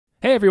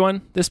Hey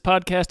everyone, this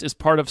podcast is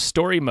part of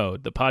Story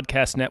Mode, the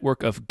podcast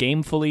network of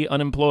Gamefully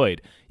Unemployed.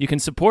 You can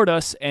support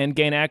us and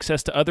gain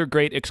access to other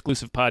great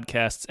exclusive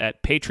podcasts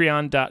at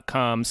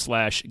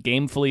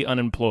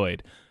patreon.com/gamefullyunemployed.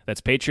 That's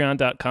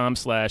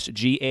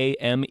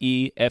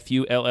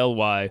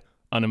patreon.com/GAMEFULLY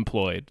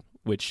unemployed,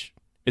 which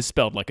is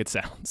spelled like it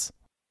sounds.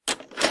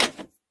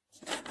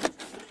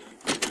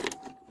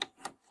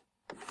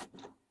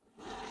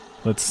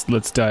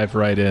 Let's dive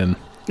right in.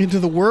 Into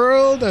the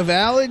world of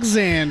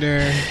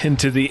Alexander.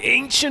 Into the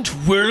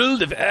ancient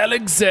world of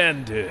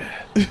Alexander.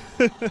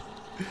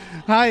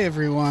 Hi,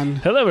 everyone.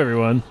 Hello,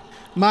 everyone.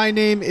 My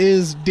name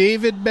is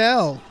David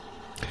Bell.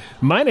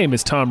 My name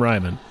is Tom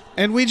Ryman.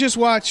 And we just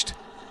watched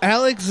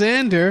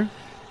Alexander,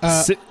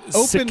 open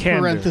Sikander.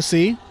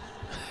 parenthesis.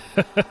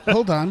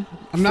 Hold on.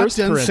 I'm not First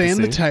done saying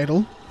the parenthesis.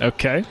 title.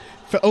 Okay.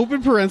 For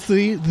open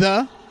parenthesis,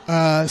 the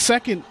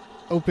second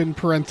open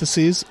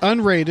parentheses,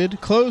 unrated,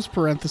 close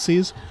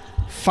parentheses,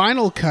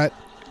 final cut,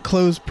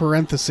 close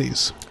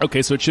parentheses.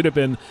 Okay, so it should have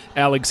been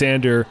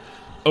Alexander,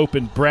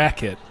 open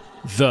bracket,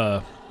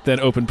 the, then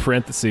open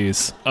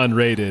parentheses,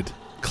 unrated,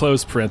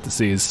 close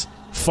parentheses,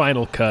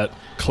 final cut,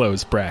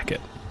 close bracket.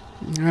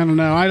 I don't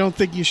know. I don't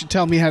think you should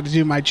tell me how to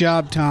do my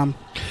job, Tom.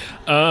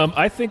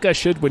 I think I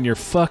should when you're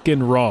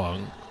fucking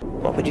wrong.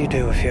 What would you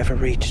do if you ever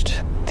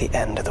reached the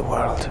end of the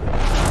world?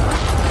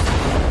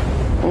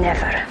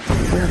 Never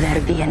will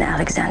there be an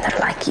Alexander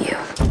like you.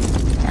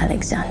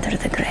 Alexander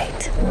the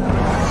Great.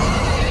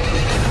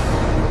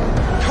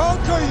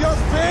 Conquer your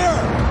fear!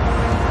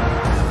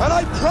 And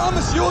I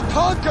promise you'll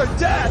conquer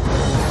death!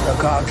 The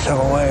gods have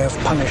a way of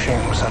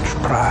punishing such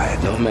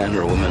pride. No man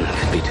or woman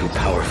could be too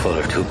powerful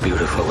or too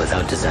beautiful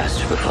without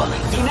disaster befalling.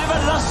 He never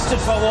lusted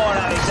for war,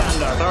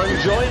 Alexander, or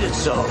enjoyed it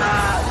so.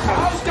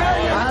 How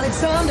dare you!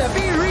 Alexander,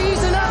 be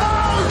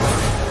reasonable!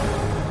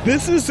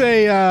 This is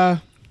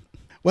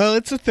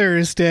it's a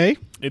Thursday.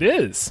 It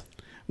is.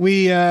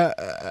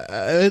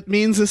 It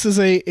means this is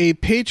a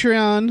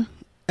Patreon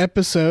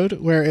episode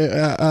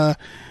where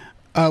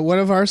one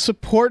of our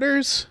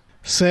supporters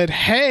said,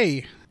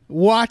 "Hey,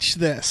 watch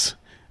this,"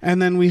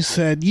 and then we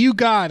said, "You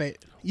got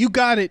it,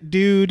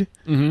 dude."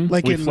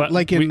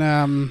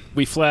 Mm-hmm.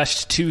 We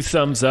flashed 2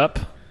 thumbs up.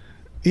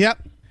 Yep.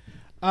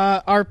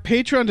 Our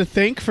patron to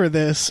thank for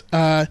this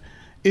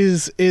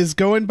is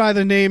going by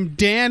the name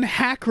Dan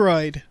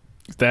Hackroyd.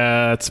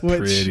 That's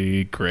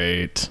pretty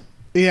great.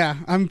 Yeah,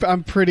 I'm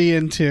pretty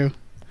into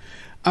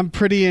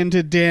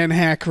Dan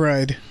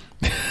Hackroyd.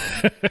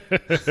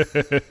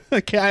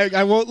 Okay,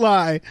 I won't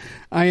lie.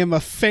 I am a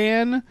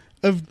fan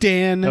of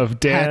Dan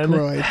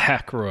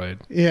Hackroyd.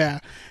 Yeah.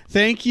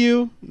 Thank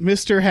you,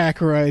 Mr.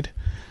 Hackroyd,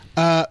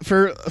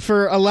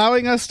 for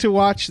allowing us to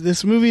watch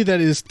this movie that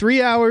is 3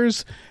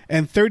 hours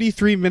and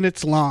 33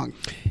 minutes long.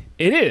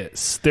 It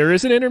is. There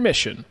is an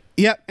intermission.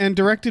 Yep, and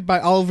directed by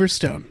Oliver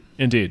Stone.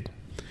 Indeed.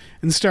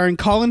 And starring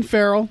Colin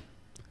Farrell.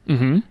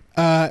 Mm-hmm.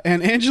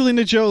 And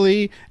Angelina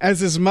Jolie as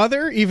his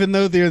mother, even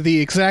though they're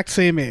the exact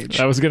same age.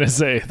 I was going to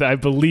say, I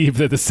believe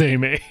they're the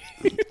same age.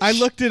 I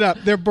looked it up.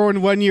 They're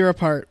born 1 year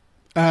apart.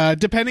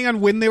 Depending on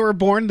when they were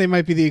born, they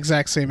might be the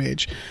exact same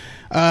age.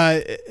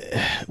 Okay,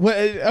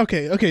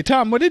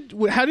 Tom,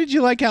 how did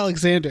you like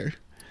Alexander?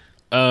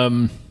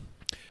 Are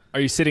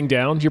you sitting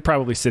down? You're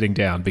probably sitting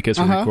down because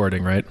we're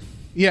recording, right?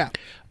 Yeah.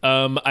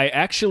 I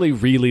actually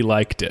really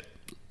liked it.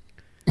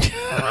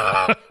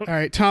 All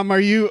right, Tom, are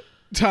you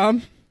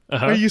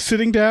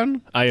sitting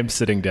down? I am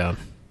sitting down.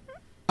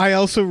 I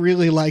also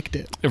really liked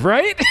it.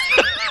 Right?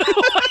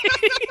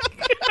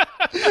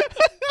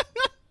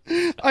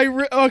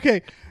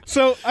 Okay,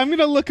 so I'm going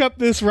to look up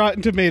this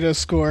Rotten Tomatoes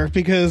score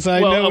because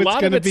I know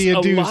it's going to be a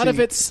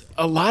doozy.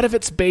 A lot of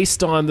it's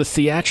based on the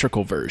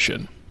theatrical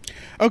version.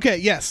 Okay,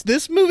 yes.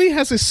 This movie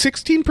has a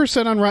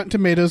 16% on Rotten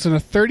Tomatoes and a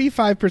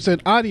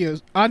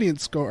 35%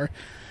 audience score.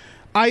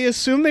 I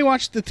assume they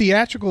watched the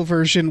theatrical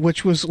version,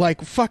 which was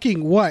like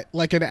fucking what?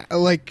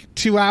 Like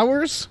 2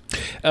 hours?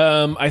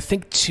 I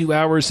think 2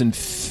 hours and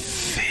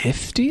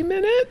 50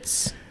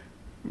 minutes?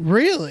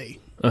 Really?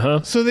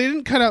 Uh-huh. So they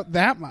didn't cut out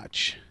that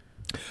much.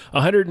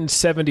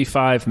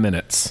 175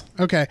 minutes.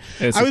 Okay.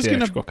 Is the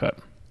theatrical cut.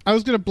 I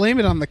was going to blame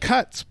it on the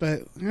cuts,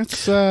 but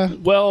that's...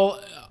 Well,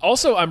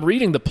 also, I'm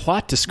reading the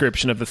plot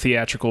description of the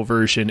theatrical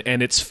version,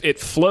 and it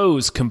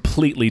flows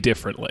completely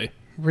differently.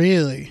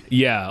 Really?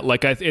 Yeah,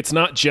 like it's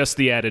not just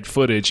the added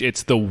footage;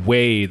 it's the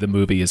way the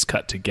movie is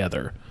cut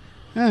together.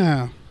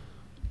 Oh.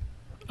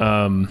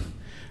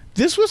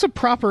 This was a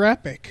proper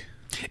epic.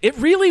 It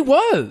really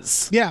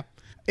was. Yeah.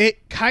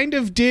 It kind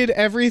of did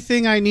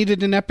everything I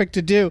needed an epic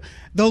to do.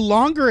 The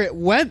longer it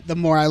went, the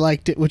more I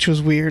liked it, which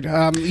was weird.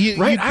 You'd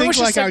think I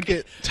would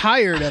get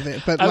tired of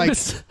it, but I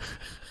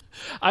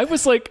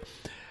was like,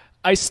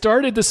 I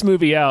started this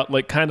movie out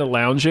like kind of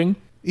lounging.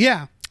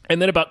 Yeah. And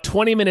then about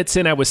 20 minutes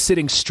in, I was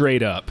sitting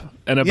straight up.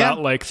 And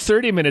about like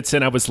 30 minutes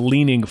in, I was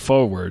leaning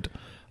forward.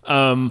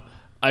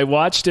 I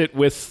watched it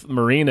with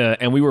Marina,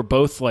 and we were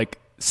both like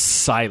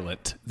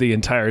silent the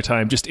entire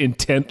time, just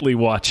intently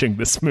watching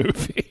this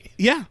movie.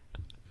 Yeah.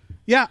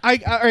 Yeah,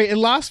 all right, it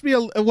lost me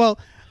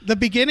The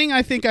beginning,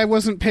 I think I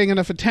wasn't paying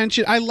enough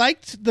attention. I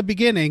liked the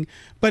beginning,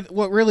 but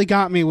what really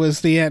got me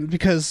was the end,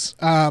 because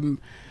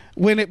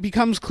when it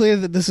becomes clear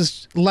that this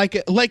is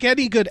like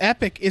any good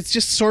epic, it's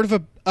just sort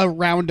of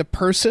around a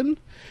person.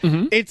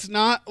 Mm-hmm. It's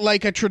not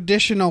like a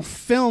traditional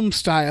film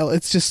style.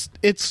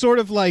 It's sort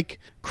of like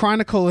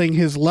chronicling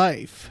his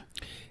life.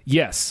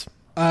 Yes.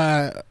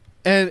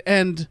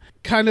 And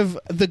kind of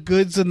the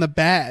goods and the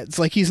bads.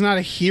 Like, he's not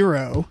a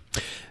hero.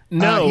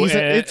 No,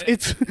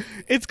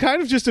 it's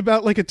kind of just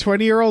about like a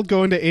 20-year-old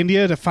going to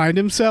India to find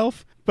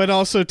himself, but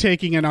also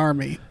taking an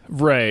army.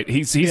 Right.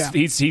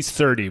 He's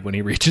 30 when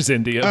he reaches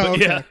India. Oh,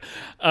 but okay.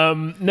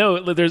 Yeah.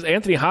 No, there's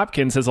Anthony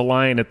Hopkins has a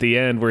line at the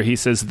end where he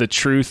says the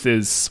truth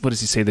is, what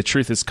does he say? The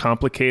truth is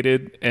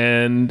complicated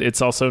and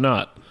it's also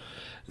not.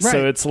 Right.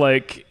 So it's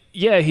like,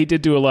 yeah, he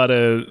did do a lot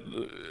of,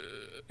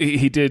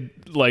 he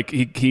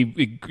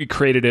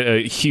created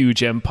a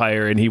huge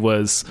empire and he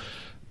was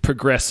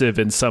progressive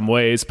in some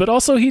ways, but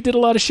also he did a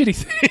lot of shitty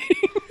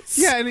things.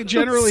 Yeah, and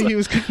generally he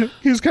was kind of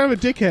a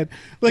dickhead.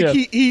 Like,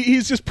 yeah.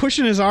 he's just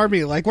pushing his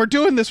army, like, we're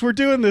doing this.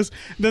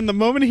 Then the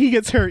moment he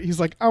gets hurt, he's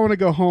like, I want to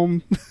go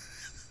home.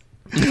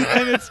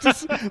 And it's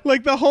just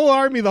like the whole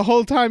army the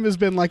whole time has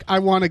been like, I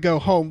want to go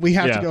home. We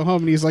have to go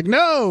home. And he's like,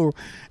 no.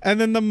 And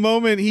then the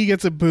moment he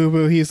gets a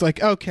boo-boo, he's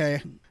like,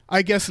 okay,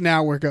 I guess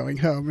now we're going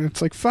home. And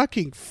it's like,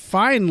 fucking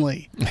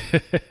finally.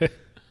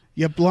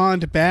 You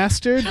blonde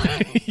bastard.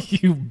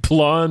 You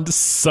blonde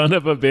son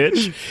of a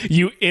bitch.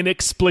 You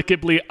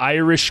inexplicably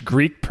Irish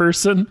Greek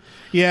person.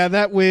 Yeah,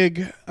 that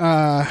wig.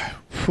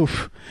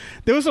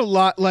 There was a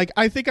lot. Like,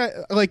 I think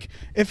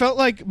it felt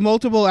like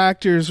multiple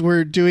actors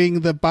were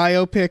doing the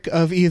biopic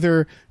of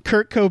either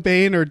Kurt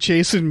Cobain or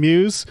Jason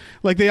Mewes.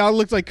 Like, they all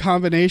looked like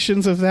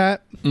combinations of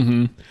that.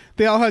 Mm-hmm.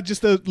 They all had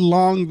just the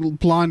long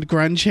blonde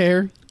grunge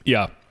hair.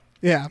 Yeah.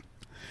 Yeah.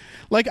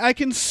 Like, I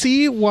can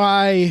see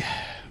why.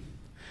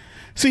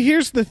 See,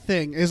 here's the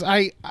thing: is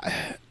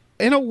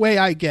in a way,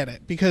 I get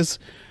it because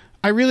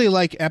I really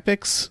like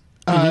epics.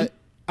 I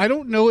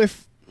don't know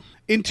if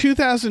in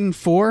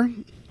 2004.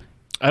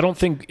 I don't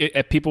think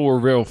people were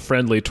real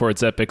friendly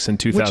towards epics in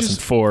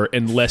 2004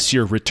 unless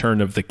you're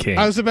Return of the King.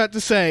 I was about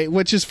to say,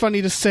 which is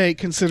funny to say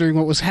considering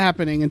what was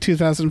happening in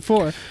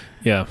 2004.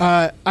 Yeah.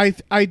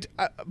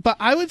 But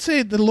I would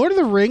say the Lord of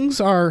the Rings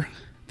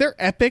they're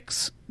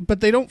epics, but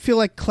they don't feel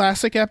like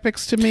classic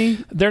epics to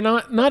me. They're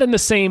not in the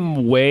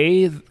same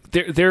way.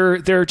 They're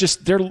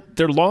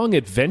long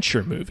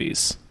adventure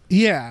movies.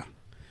 Yeah.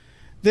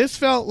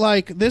 This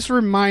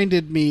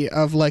reminded me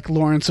of like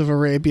Lawrence of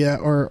Arabia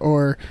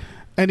or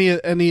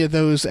any of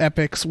those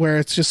epics where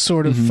it's just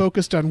sort of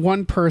focused on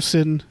one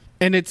person,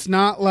 and it's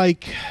not a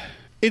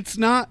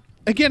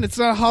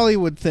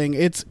Hollywood thing.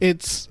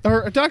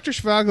 Or Dr.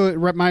 Zhivago it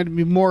reminded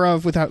me more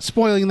of, without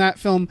spoiling that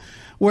film,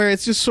 where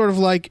it's just sort of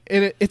like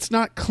it's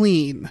not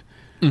clean.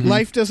 Mm-hmm.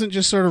 Life doesn't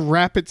just sort of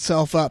wrap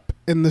itself up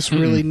in this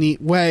really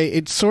neat way.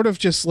 It's sort of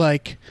just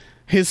like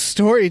his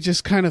story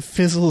just kind of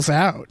fizzles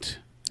out.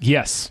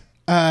 Yes.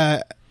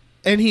 And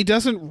he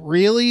doesn't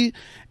really.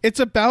 It's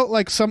about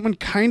like someone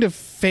kind of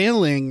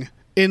failing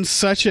in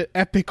such an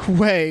epic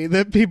way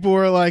that people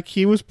were like,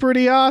 he was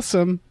pretty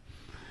awesome.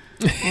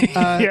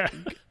 Yeah.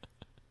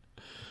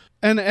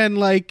 And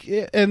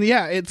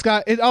yeah,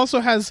 it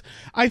also has,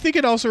 I think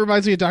it also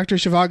reminds me of Dr.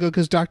 Zhivago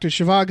because Dr.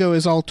 Zhivago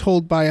is all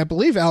told by, I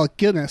believe, Alec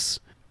Guinness.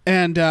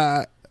 And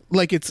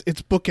it's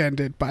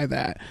bookended by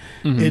that.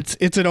 Mm-hmm.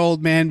 It's an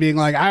old man being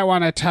like, I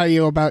want to tell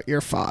you about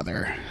your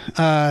father.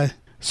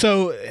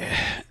 So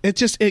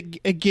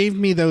it gave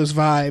me those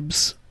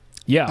vibes.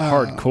 Yeah,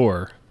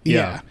 hardcore.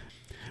 Yeah.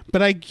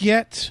 But I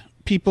get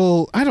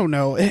people, I don't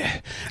know.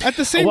 At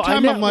the same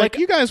time, I'm like,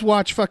 you guys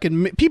watch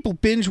people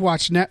binge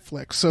watch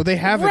Netflix, so they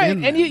have it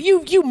in there. And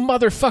you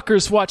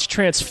motherfuckers watch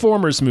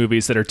Transformers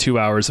movies that are 2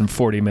 hours and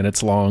 40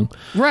 minutes long.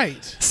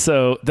 Right.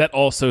 So that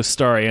also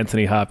star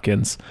Anthony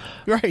Hopkins.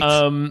 Right.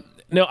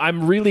 No,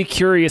 I'm really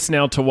curious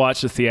now to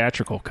watch the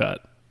theatrical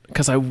cut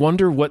because I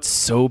wonder what's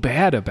so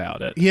bad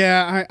about it.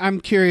 Yeah,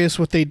 I'm curious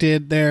what they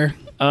did there.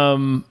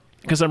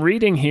 Because I'm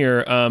reading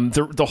here,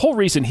 the whole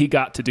reason he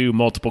got to do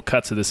multiple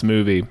cuts of this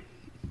movie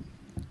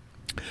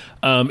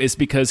is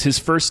because his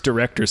first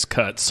director's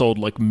cut sold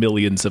like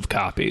millions of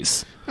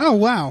copies. Oh,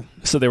 wow.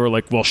 So they were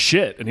like, well,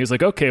 shit. And he was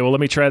like, okay, well, let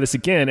me try this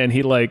again. And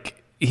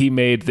he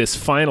made this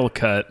final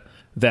cut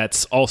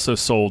that's also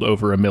sold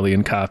over 1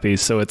 million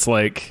copies. So it's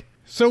like...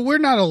 So we're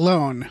not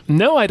alone.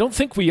 No, I don't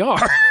think we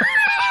are.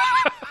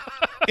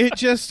 It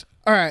just...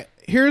 All right,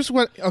 here's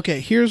what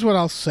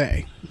I'll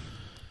say.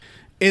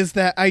 Is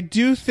that I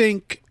do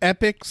think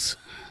epics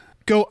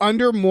go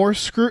under more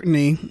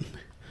scrutiny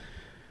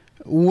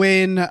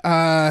when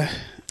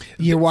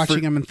you're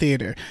watching them in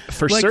theater.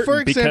 For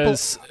example,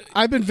 because...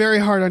 I've been very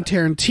hard on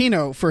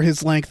Tarantino for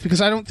his length because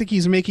I don't think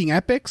he's making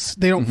epics.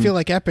 They don't feel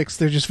like epics.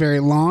 They're just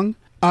very long.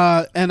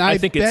 And I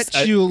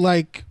bet you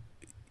like...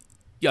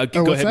 Yeah,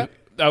 go ahead.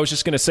 I was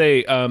just going to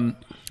say,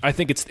 I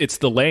think it's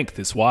the length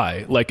is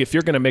why. Like, if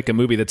you're going to make a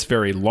movie that's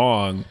very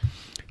long...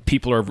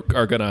 people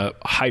are going to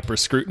hyper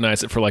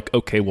scrutinize it for like,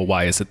 okay, well,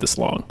 why is it this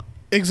long?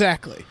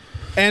 Exactly.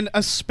 And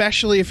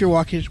especially if you're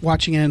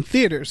watching it in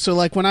theaters. So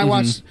like when I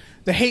watched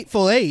The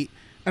Hateful Eight,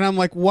 and I'm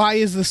like, why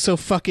is this so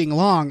fucking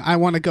long? I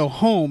want to go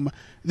home.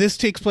 This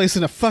takes place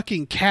in a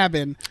fucking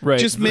cabin. Right.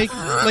 Just make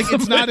like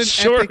it's not an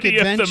epic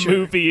adventure. Of the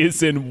movie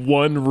is in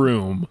one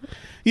room.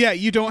 Yeah,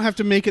 you don't have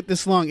to make it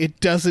this long. It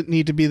doesn't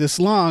need to be this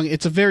long.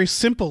 It's a very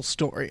simple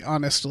story,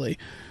 honestly.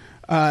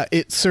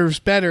 It serves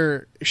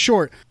better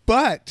short.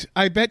 But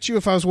I bet you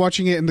if I was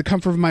watching it in the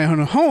comfort of my own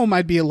home,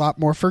 I'd be a lot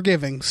more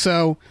forgiving.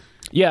 So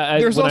yeah,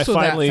 there's also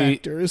that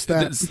factor. Is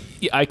that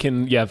I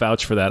can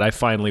vouch for that. I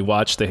finally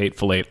watched The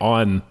Hateful Eight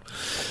on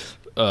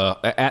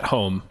at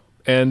home,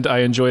 and I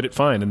enjoyed it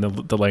fine, and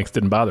the length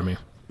didn't bother me.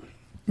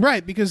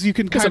 Right, because you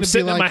can kind I'm of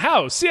sitting be like, in my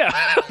house, yeah,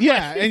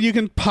 yeah, and you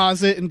can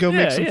pause it and go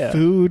make some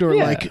food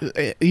or I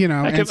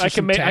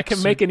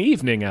can make an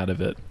evening out of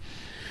it.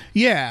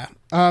 Yeah,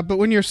 but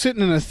when you're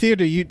sitting in a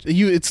theater, you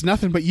it's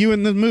nothing but you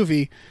in the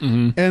movie,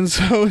 and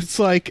so it's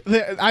like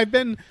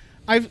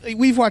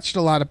we've watched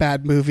a lot of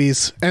bad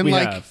movies, and we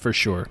have, for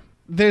sure.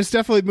 There's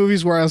definitely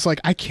movies where I was like,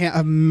 I can't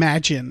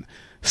imagine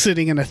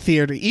sitting in a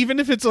theater, even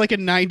if it's like a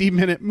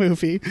 90-minute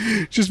movie,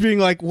 just being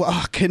like,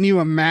 well, can you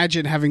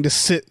imagine having to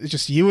sit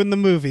just you in the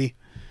movie?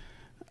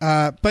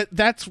 But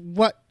that's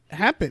what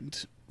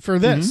happened for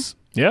this.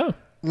 Yeah.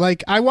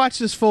 Like, I watched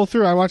this full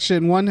through. I watched it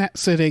in one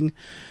sitting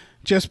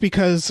just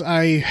because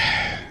I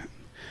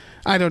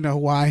don't know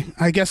why.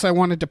 I guess I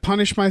wanted to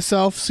punish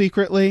myself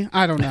secretly.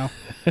 I don't know.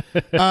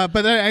 But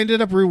then I ended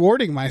up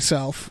rewarding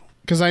myself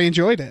because I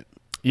enjoyed it.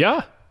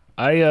 Yeah.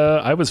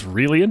 I was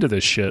really into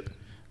this shit.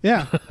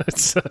 Yeah. I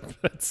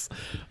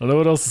don't know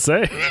what else to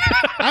say.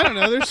 I don't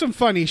know. There's some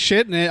funny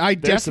shit in it. I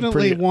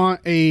definitely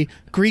want a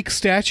Greek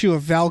statue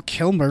of Val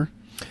Kilmer.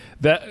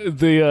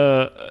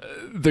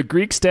 The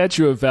Greek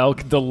statue of Val,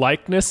 the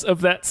likeness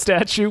of that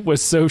statue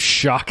was so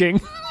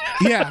shocking.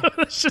 Yeah.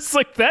 It's just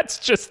like, that's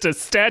just a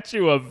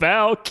statue of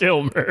Val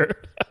Kilmer.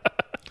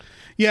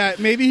 Yeah,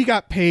 maybe he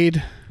got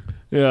paid.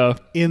 Yeah.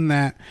 In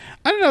that.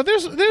 I don't know.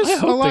 There's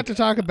a lot to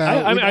talk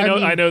about.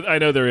 I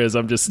know there is.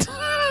 I'm just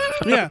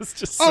yeah.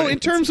 In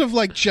terms of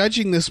like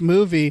judging this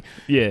movie,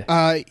 yeah.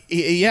 I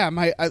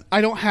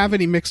don't have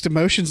any mixed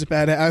emotions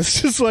about it. I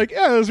was just like,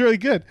 yeah, it was really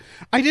good.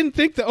 I didn't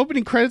think the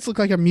opening credits looked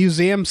like a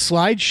museum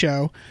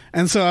slideshow,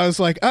 and so I was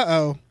like,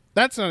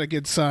 that's not a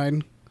good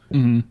sign.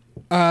 Mm-hmm.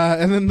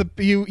 And then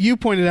you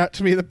pointed out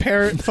to me the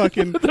parrot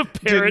fucking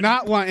did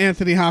not want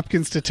Anthony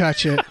Hopkins to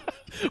touch it.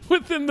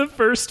 Within the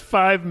first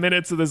 5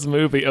 minutes of this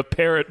movie, a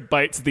parrot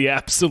bites the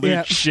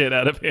absolute shit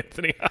out of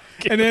Anthony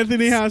Hopkins. And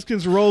Anthony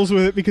Hopkins rolls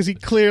with it because he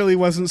clearly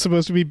wasn't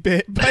supposed to be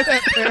bit by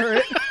that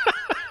parrot.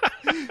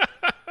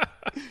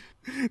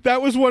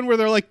 That was one where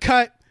they're like,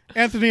 cut.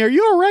 Anthony, are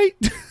you all right?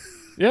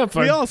 Yeah,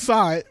 fine. We all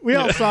saw it. We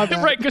all saw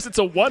that. Right, because it's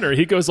a oneer.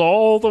 He goes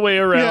all the way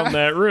around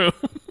that room.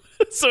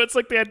 So it's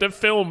like they had to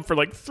film for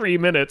like 3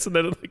 minutes, and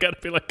then they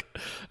got to be like,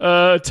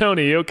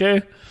 Tony, you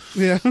okay?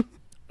 Yeah.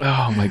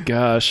 Oh, my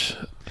gosh.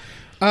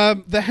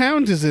 The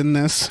Hound is in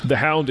this. The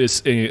Hound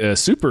is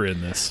super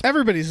in this.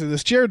 Everybody's in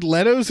this. Jared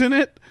Leto's in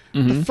it.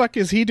 Mm-hmm. The fuck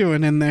is he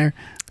doing in there?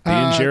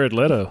 Being Jared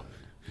Leto.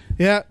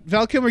 Yeah.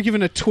 Val Kilmer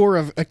giving a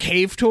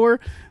cave tour.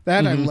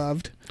 That I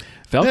loved.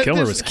 Val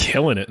Kilmer was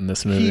killing it in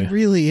this movie. He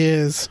really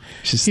is.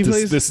 He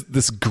plays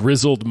this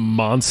grizzled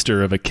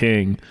monster of a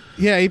king.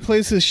 Yeah, he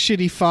plays his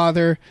shitty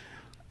father,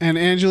 and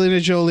Angelina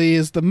Jolie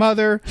is the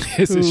mother.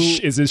 Is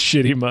his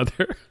shitty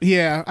mother.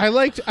 Yeah, I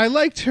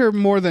liked her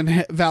more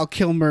than Val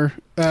Kilmer.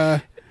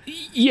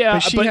 Yeah, but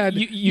she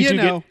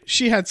had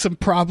she had some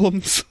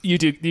problems. You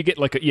get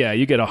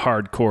a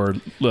hardcore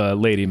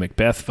Lady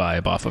Macbeth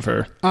vibe off of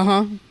her.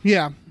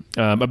 Yeah.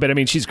 But I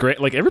mean, she's great.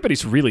 Like,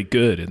 everybody's really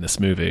good in this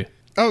movie.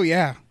 Oh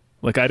yeah.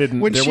 Like, I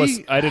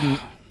didn't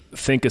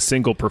think a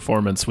single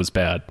performance was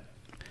bad.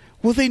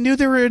 Well, they knew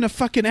they were in a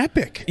fucking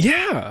epic.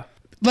 Yeah.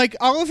 Like,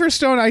 Oliver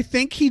Stone, I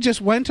think he just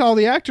went to all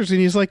the actors and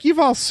he's like, you've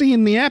all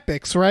seen the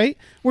epics, right?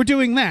 We're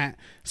doing that.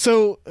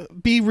 So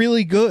be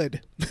really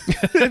good.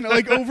 And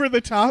like over the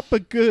top,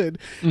 but good.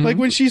 Mm-hmm. Like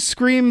when she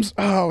screams,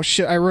 oh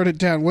shit, I wrote it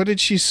down. What did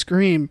she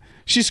scream?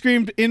 She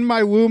screamed, in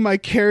my womb, I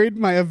carried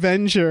my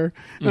Avenger.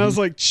 And I was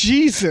like,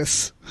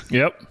 Jesus.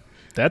 Yep.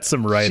 That's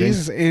some writing.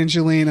 Jesus,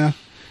 Angelina.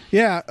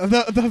 Yeah.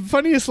 The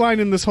funniest line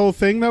in this whole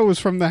thing, though, was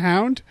from The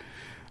Hound.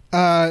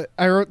 I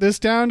wrote this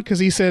down because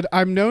he said,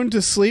 I'm known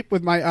to sleep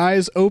with my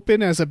eyes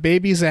open as a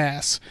baby's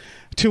ass.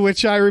 To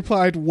which I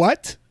replied,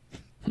 what?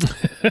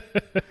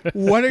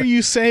 What are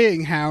you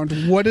saying,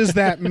 Hound? What does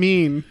that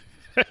mean?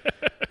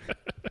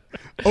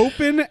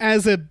 Open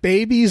as a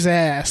baby's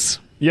ass.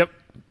 Yep.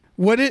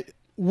 What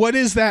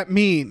does that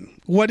mean?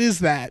 What is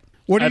that?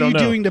 What are you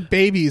doing to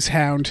babies,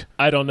 Hound?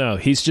 I don't know.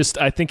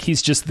 I think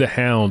he's just the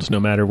Hound no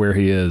matter where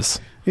he is.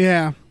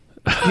 Yeah.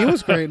 He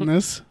was great in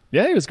this.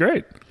 Yeah, he was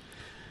great.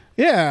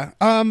 Yeah.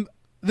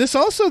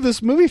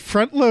 This movie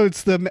front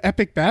loads the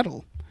epic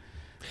battle.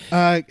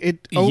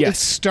 It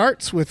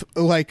starts with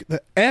like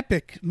the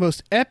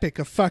most epic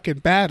of fucking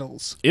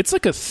battles. It's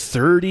like a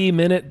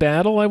 30-minute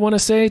battle, I want to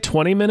say,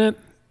 20-minute.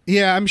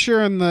 Yeah, I'm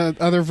sure in the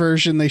other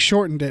version they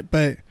shortened it,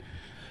 but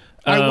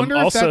I wonder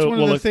if that's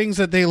one of the things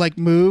that they like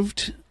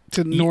moved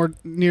to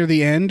near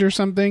the end or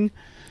something.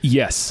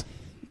 Yes.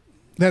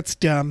 That's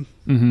dumb.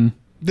 Mm-hmm.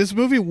 This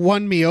movie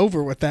won me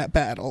over with that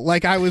battle.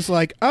 Like, I was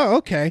like, oh,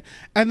 okay.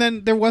 And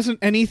then there wasn't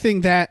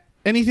anything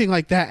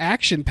like that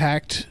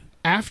action-packed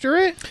after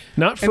it.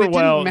 Not for a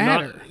while. Didn't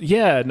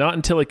matter. Not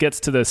until it gets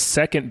to the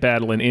second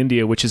battle in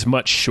India, which is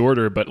much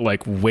shorter, but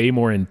like way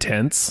more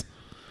intense.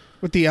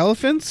 With the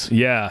elephants?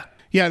 Yeah.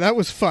 Yeah, that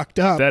was fucked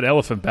up. That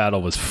elephant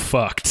battle was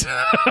fucked.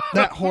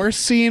 That horse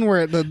scene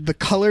where the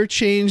color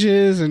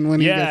changes and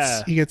when he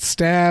gets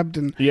stabbed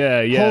and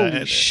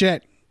holy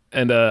shit.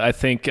 And I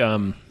think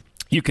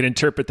you can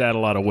interpret that a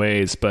lot of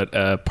ways, but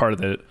part of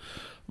the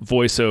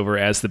voiceover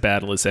as the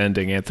battle is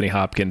ending, Anthony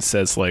Hopkins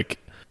says, like,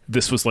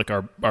 this was like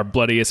our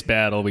bloodiest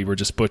battle. We were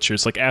just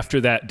butchers. Like,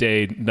 after that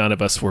day, none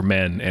of us were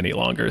men any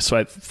longer. So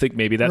I think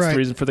maybe that's the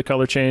reason for the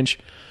color change.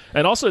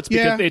 And also it's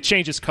because it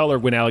changes color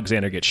when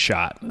Alexander gets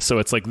shot. So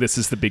it's like, this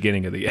is the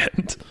beginning of the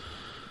end.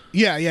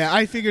 Yeah.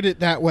 I figured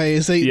it that way.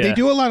 Is they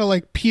do a lot of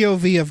like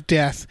POV of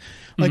death.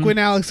 Like when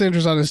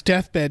Alexander's on his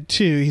deathbed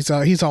too, he's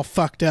all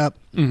fucked up.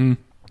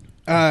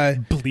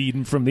 Mm-hmm.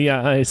 Bleeding from the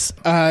eyes.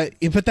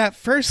 But that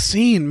first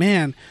scene,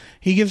 man,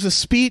 he gives a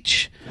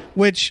speech,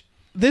 which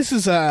this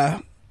is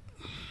a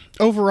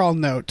overall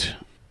note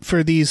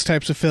for these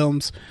types of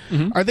films.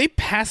 Mm-hmm. Are they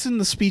passing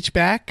the speech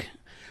back?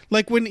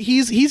 Like when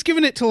he's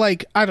giving it to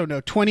like, I don't know,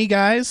 20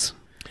 guys.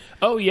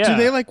 Oh yeah.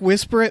 Do they like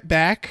whisper it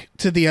back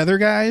to the other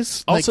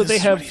guys? Also, like, they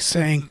have what he's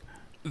saying.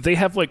 They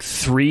have like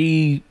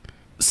 3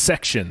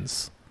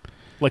 sections.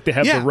 Like they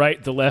have the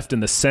right, the left,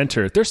 and the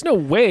center. There's no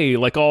way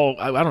like all,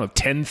 I don't know,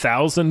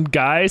 10,000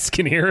 guys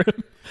can hear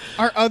him.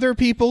 Are other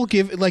people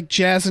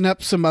jazzing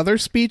up some other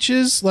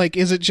speeches? Like,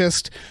 is it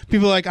just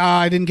people like,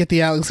 I didn't get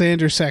the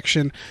Alexander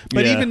section,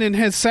 but even in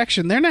his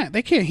section,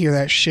 they can't hear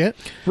that shit.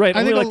 Right.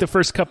 Only like the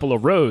first couple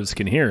of rows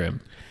can hear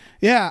him.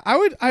 Yeah,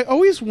 I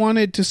always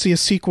wanted to see a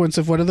sequence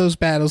of one of those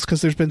battles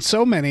because there's been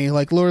so many.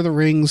 Like Lord of the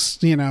Rings,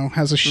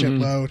 has a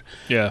shitload.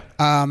 Yeah.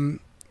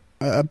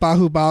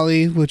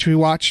 Bahubali, which we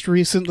watched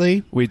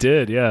recently. We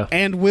did, yeah.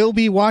 And we'll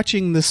be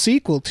watching the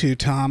sequel to,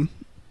 Tom.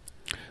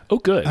 Oh,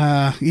 good.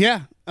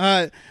 Yeah.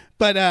 But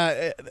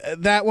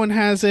that one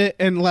has it,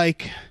 and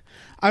like,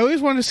 I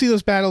always want to see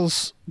those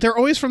battles. They're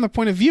always from the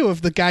point of view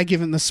of the guy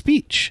giving the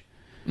speech.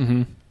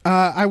 Mm-hmm.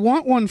 I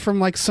want one from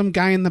like some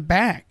guy in the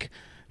back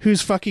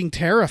who's fucking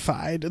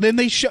terrified. Then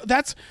they show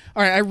that's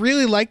all right. I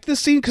really like this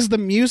scene because the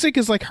music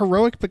is like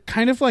heroic, but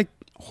kind of like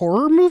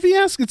horror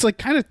movie-esque. It's like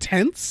kind of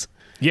tense.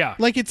 Yeah,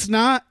 like it's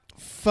not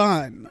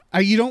fun.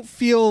 You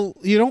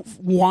don't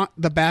want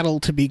the battle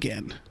to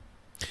begin.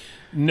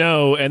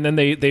 No, and then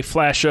they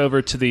flash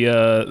over to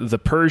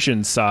the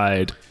Persian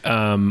side,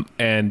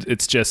 and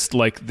it's just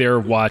like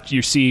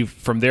you see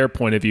from their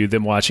point of view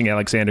them watching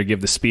Alexander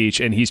give the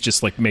speech, and he's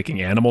just like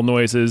making animal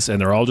noises,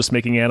 and they're all just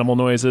making animal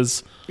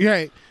noises.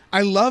 Right.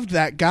 I loved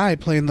that guy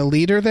playing the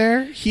leader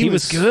there. He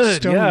was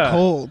good, stone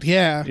cold.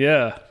 Yeah.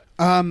 Yeah.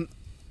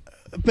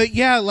 But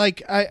yeah,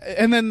 like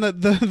and then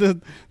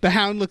the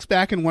hound looks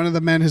back and one of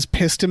the men has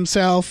pissed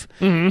himself.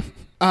 Mm-hmm.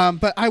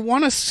 But I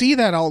want to see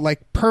that all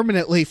like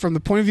permanently from the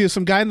point of view of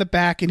some guy in the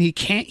back, and he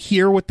can't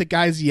hear what the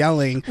guy's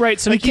yelling. Right,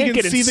 so like, he can't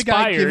get see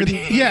inspired. The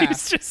guy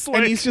he's just like,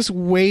 and he's just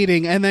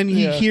waiting, and then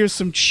he hears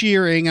some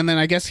cheering, and then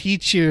I guess he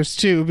cheers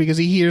too because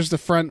he hears the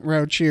front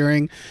row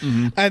cheering,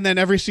 and then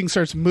everything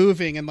starts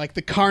moving, and like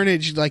the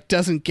carnage like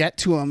doesn't get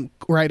to him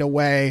right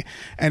away,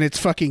 and it's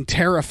fucking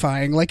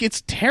terrifying. Like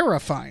it's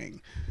terrifying.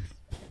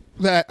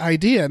 That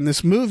idea in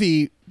this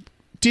movie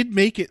did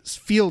make it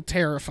feel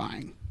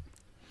terrifying.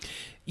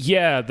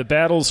 Yeah, the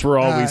battles were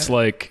always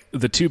like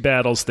the 2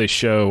 battles they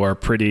show are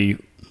pretty.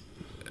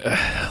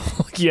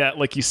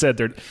 Like you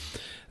said,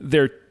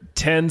 they're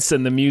tense,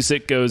 and the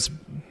music goes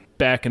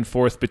back and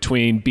forth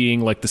between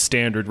being like the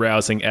standard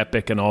rousing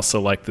epic and also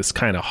like this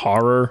kind of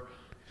horror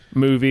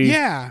movie.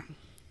 Yeah,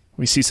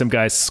 we see some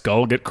guy's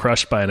skull get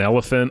crushed by an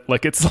elephant.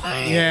 Like it's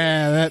like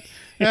that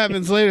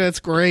happens later. That's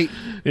great.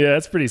 Yeah,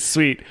 that's pretty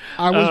sweet.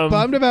 I was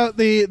bummed about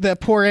the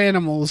poor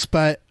animals,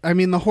 but I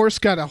mean the horse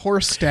got a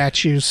horse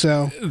statue,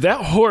 so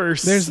that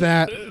horse. There's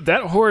that.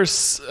 That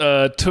horse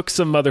took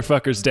some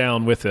motherfuckers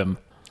down with him.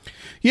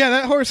 Yeah,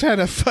 that horse had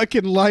a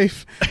fucking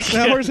life.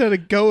 That horse had a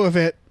go of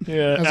it.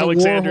 Yeah,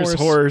 Alexander's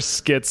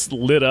horse gets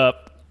lit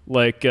up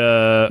like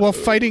while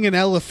fighting an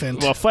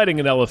elephant.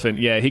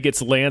 Yeah, he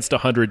gets lanced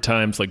 100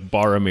 times like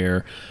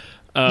Boromir.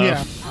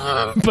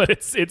 But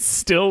it's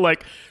still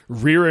like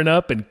rearing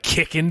up and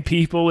kicking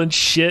people and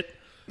shit.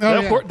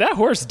 That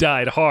horse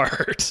died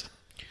hard.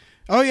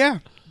 Oh yeah,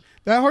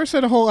 that horse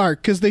had a whole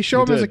arc because they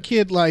show him as a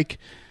kid. Like,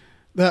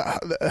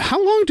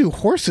 how long do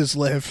horses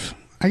live?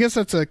 I guess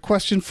that's a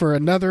question for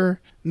another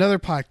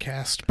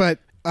podcast. But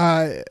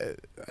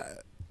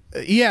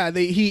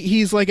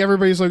he's like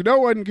everybody's like no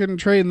one can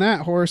train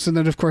that horse, and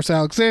then of course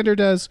Alexander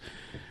does,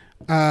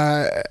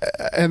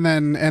 and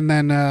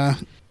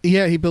then.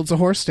 Yeah, he builds a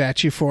horse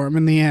statue for him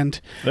in the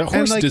end. That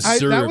horse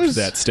deserved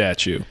that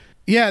statue.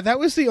 Yeah, that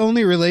was the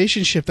only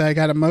relationship that I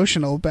got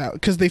emotional about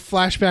because they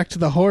flash back to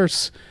the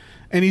horse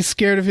and he's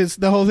scared of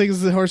the whole thing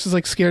is the horse is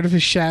like scared of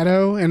his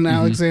shadow, and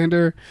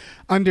Alexander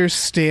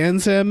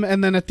understands him,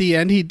 and then at the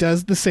end he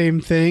does the same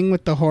thing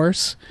with the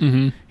horse.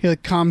 He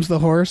like calms the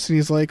horse, and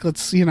he's like,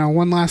 let's,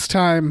 one last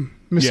time,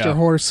 Mr.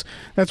 Horse.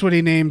 That's what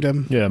he named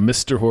him. Yeah,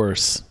 Mr.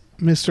 Horse.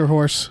 Mr.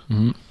 Horse.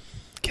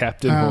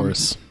 Captain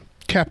Horse.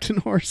 Captain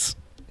Horse.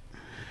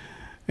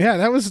 Yeah,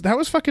 that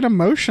was fucking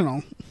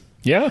emotional.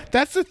 Yeah.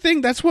 That's the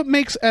thing. That's what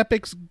makes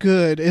epics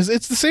good.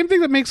 It's the same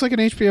thing that makes like an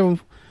HBO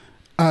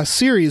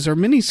series or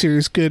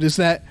miniseries good, is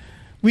that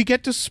we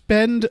get to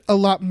spend a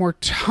lot more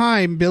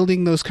time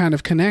building those kind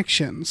of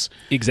connections.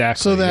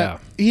 Exactly. So that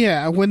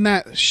when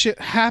that shit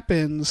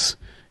happens,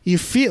 you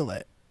feel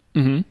it.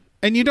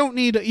 And you don't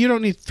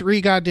need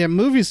 3 goddamn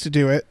movies to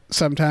do it.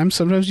 Sometimes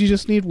you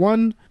just need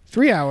 1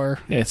 3-hour.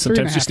 Yeah,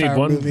 sometimes you just need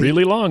one movie.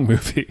 really long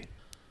movie.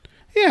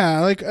 Yeah,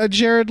 like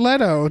Jared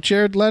Leto.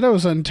 Jared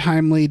Leto's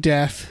untimely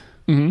death.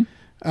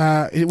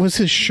 It was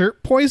his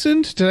shirt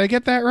poisoned. Did I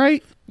get that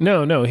right?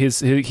 No.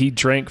 He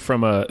drank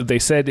from a. They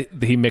said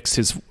he mixed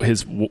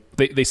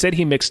They said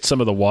he mixed some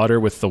of the water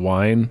with the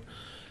wine.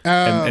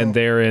 And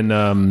they're in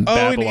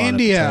Babylon. In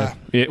India.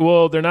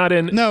 Well, they're not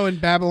in. No, in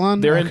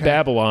Babylon. They're in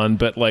Babylon,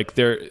 but like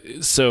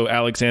so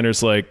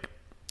Alexander's like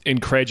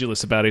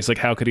incredulous about it. He's like,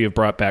 how could he have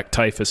brought back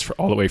typhus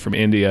all the way from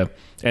India?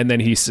 And then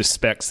he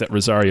suspects that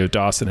Rosario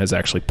Dawson has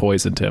actually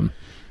poisoned him.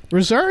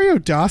 Rosario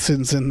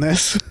Dawson's in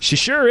this. She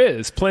sure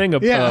is, playing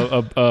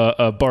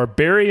a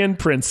barbarian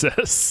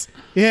princess.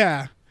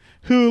 Yeah.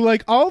 Who,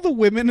 like, all the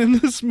women in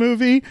this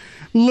movie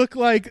look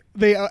like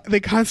they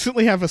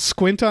constantly have a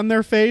squint on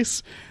their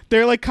face.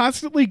 They're like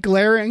constantly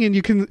glaring, and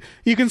you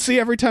can see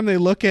every time they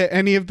look at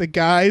any of the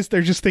guys,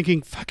 they're just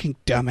thinking, fucking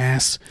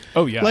dumbass.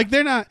 Oh yeah. Like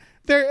they're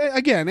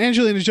again,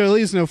 Angelina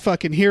Jolie is no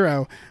fucking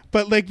hero,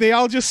 but like they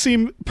all just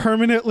seem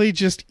permanently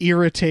just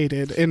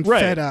irritated and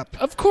fed up.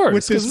 Of course.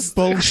 With this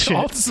bullshit.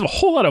 There's a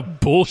whole lot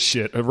of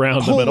bullshit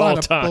around them at all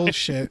times.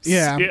 Bullshit.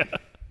 Yeah.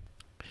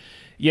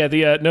 Yeah,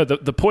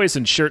 the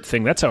poison shirt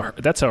thing, that's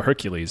how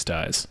Hercules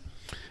dies.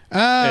 Oh,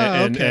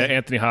 and okay.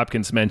 Anthony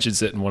Hopkins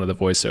mentions it in one of the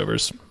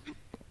voiceovers.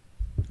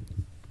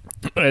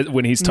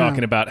 When he's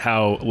talking about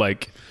how,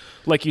 like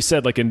you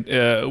said, like in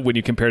when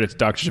you compared it to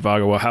Dr.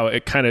 Zhivago, how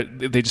it kind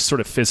of, they just sort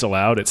of fizzle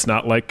out. It's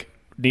not like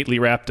neatly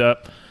wrapped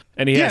up.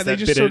 And he has that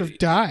they just sort of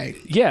die.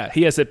 Yeah,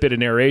 he has that bit of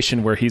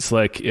narration where he's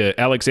like,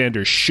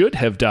 Alexander should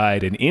have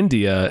died in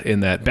India in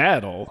that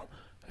battle,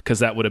 because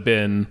that would have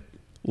been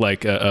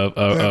like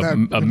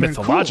a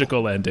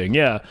mythological ending.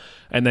 Yeah.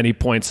 And then he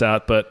points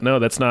out, but no,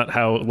 that's not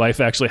how life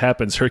actually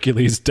happens.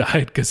 Hercules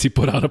died because he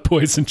put on a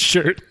poisoned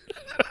shirt.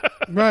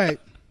 Right.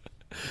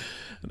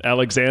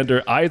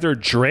 Alexander either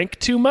drank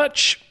too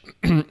much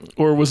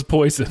or was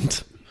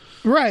poisoned.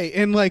 Right.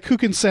 And like, who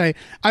can say?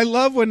 I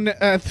love when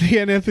at the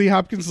end Anthony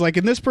Hopkins is like,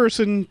 and this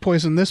person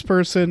poisoned this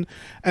person,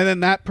 and then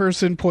that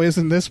person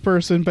poisoned this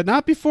person, but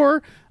not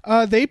before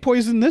they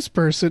poisoned this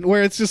person,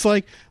 where it's just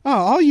like, oh,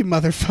 all you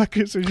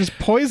motherfuckers are just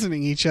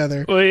poisoning each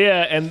other. Well,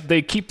 yeah, and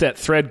they keep that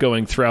thread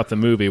going throughout the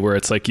movie where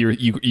it's like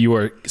you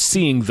are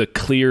seeing the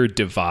clear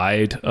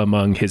divide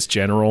among his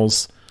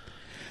generals.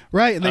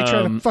 Right, and they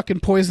try to fucking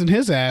poison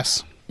his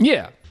ass.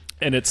 Yeah.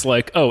 And it's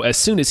like, oh, as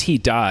soon as he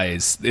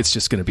dies, it's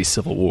just going to be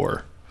civil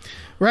war.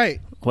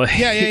 Right. Like,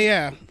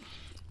 yeah.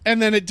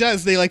 And then it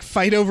does. They like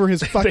fight over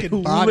his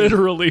fucking body.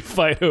 Literally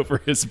fight over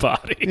his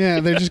body. Yeah,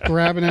 they're just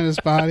grabbing at his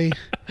body.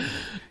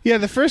 Yeah,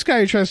 the first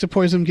guy who tries to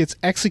poison him gets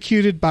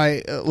executed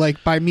by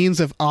means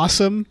of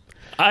awesome.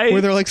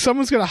 Where they're like,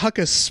 someone's gonna huck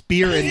a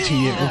spear into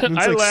you. And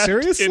it's I like, laughed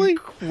seriously?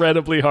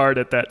 Incredibly hard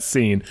at that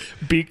scene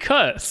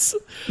because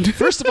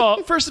first of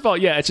all,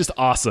 yeah, it's just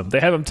awesome. They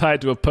have him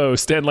tied to a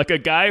post, and like a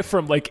guy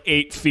from like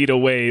 8 feet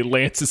away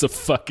lances a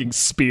fucking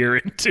spear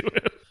into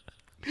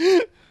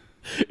him.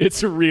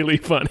 It's really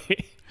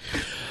funny.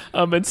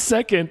 And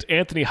second,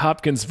 Anthony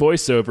Hopkins'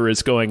 voiceover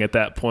is going at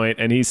that point,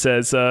 and he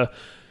says,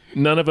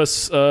 none of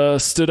us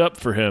stood up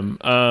for him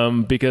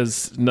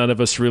because none of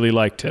us really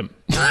liked him.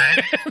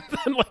 And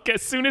then, like,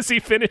 as soon as he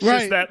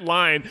finishes that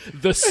line,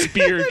 the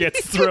spear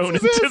gets thrown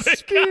into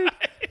the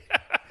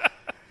guy.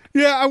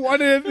 Yeah, I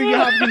wanted Anthony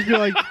Hopkins to be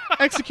like,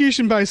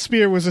 execution by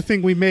spear was a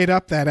thing we made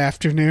up that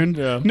afternoon.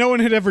 Yeah. No one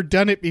had ever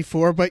done it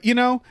before, but,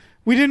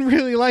 we didn't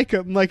really like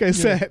him, like I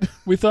said.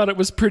 We thought it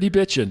was pretty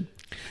bitchin'.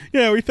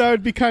 Yeah, we thought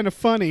it'd be kind of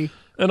funny.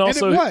 And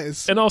also, it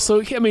was. And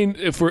also, I mean,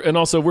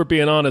 we're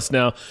being honest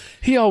now,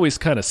 he always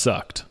kind of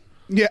sucked.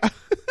 Yeah.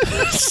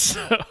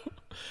 So,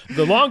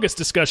 the longest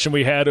discussion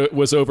we had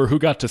was over who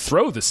got to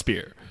throw the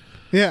spear.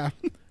 Yeah.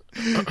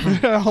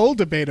 A whole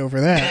debate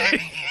over that.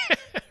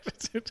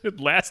 It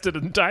lasted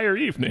an entire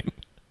evening.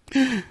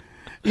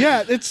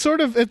 Yeah, it's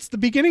the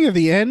beginning of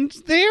the end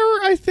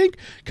there, I think,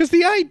 because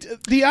the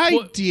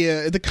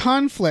idea, the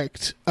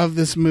conflict of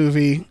this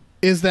movie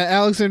is that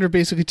Alexander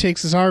basically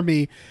takes his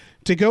army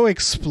to go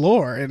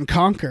explore and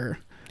conquer.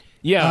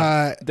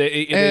 Yeah, they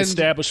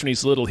established when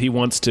he's little he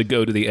wants to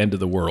go to the end of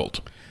the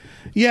world.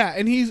 Yeah,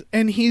 and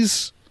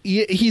he's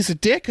a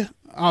dick.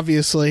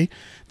 Obviously,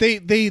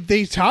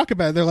 they talk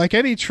about it. They're like,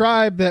 any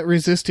tribe that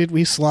resisted,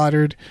 we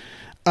slaughtered.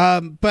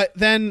 But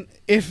then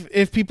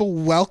if people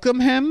welcome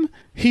him,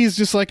 he's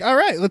just like, all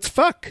right, let's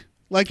fuck.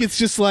 Like, it's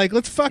just like,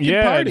 let's fucking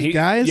party,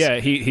 guys. Yeah,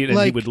 he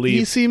would leave.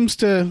 He seems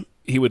to.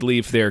 He would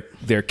leave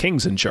their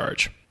kings in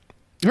charge.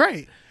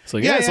 Right. So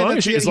as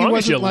long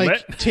as you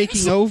like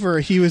taking over,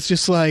 he was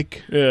just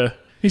like, yeah,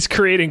 he's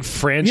creating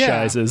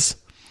franchises.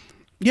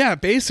 Yeah,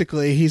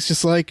 basically, he's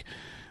just like,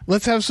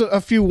 let's have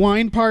a few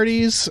wine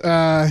parties.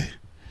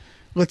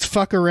 Let's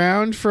fuck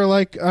around for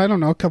like, I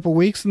don't know, a couple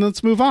weeks, and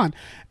let's move on.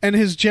 And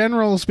his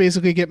generals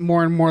basically get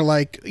more and more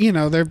like,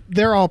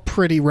 they're all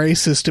pretty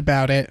racist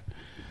about it.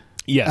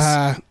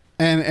 Yes.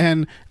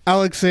 And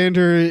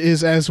Alexander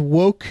is as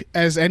woke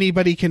as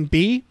anybody can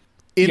be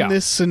in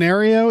this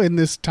scenario, in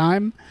this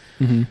time.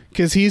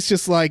 Because he's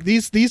just like,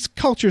 these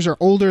cultures are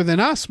older than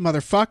us,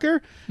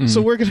 motherfucker.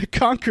 So we're going to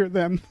conquer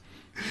them.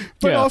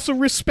 But also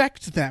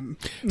respect them.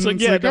 It's like,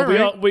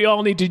 we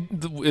all need to.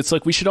 It's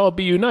like we should all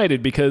be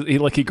united, because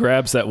he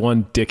grabs that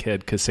one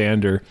dickhead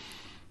Cassander,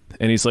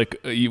 and he's like,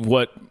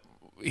 what?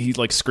 He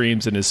like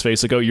screams in his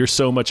face like, "Oh, you're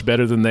so much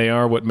better than they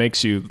are. What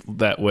makes you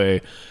that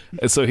way?"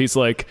 And so he's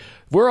like,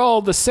 "We're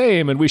all the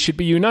same, and we should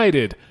be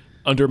united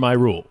under my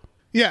rule."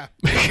 Yeah.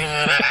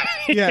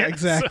 Yeah,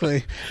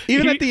 exactly.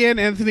 Even at the end,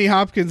 Anthony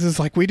Hopkins is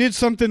like, "We did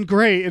something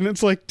great," and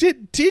it's like,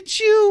 "Did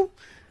you?"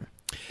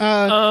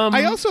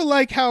 I also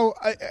like how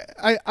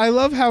I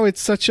love how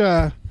it's such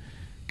a,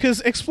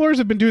 because explorers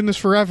have been doing this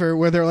forever,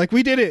 where they're like,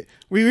 we did it,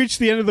 we reached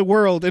the end of the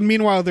world, and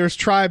meanwhile there's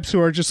tribes who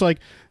are just like,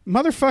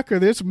 motherfucker,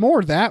 there's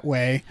more that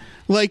way.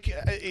 Like,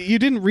 you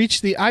didn't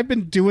reach I've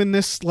been doing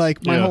this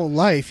like my whole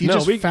life.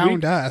 You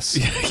found us.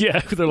 Yeah,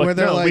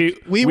 they're like,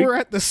 we were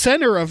at the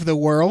center of the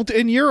world,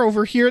 and you're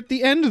over here at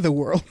the end of the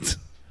world.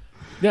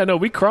 Yeah, no,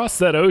 we cross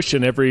that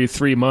ocean every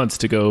 3 months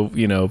to go,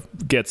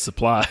 get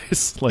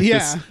supplies.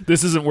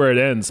 This isn't where it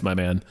ends, my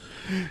man.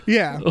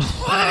 Yeah.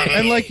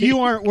 And you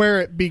aren't where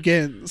it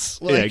begins.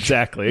 Yeah,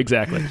 exactly.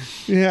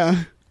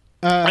 Yeah.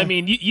 I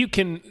mean, you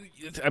can,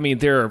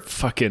 there are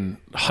fucking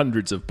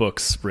hundreds of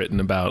books written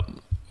about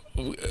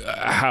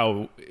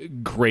how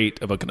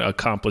great of an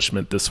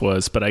accomplishment this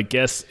was, but I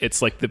guess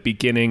it's like the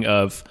beginning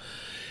of,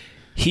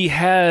 he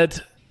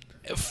had,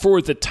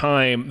 for the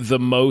time, the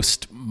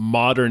most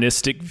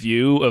modernistic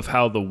view of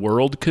how the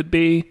world could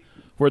be,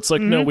 where it's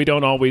like, no, we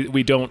don't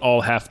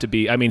all have to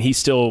be. I mean, he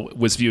still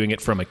was viewing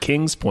it from a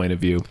king's point of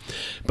view,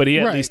 but he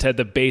at least had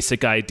the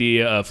basic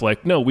idea of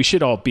like, no, we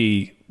should all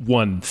be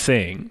one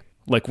thing.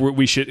 Like,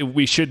 we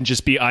shouldn't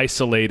just be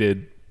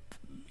isolated.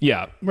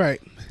 Yeah.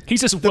 Right.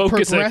 He's just woke. The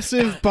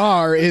progressive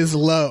bar is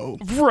low.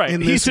 Right.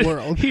 In this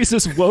world. He's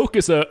as woke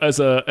as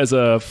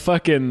a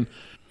fucking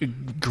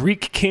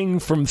Greek king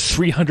from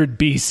 300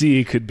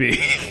 BC could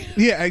be.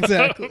 Yeah,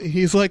 exactly.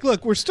 He's like,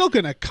 look, we're still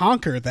going to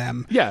conquer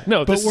them. Yeah,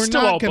 no, but this we're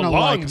still not all gonna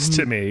belongs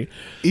to me.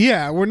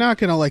 Yeah, we're not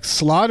going to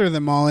slaughter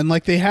them all. And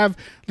they have,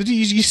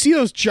 you see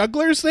those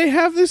jugglers they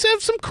have? They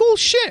have some cool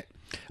shit.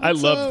 I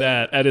love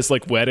that at his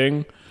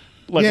wedding.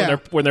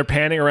 When they're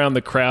panning around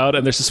the crowd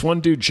and there's this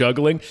one dude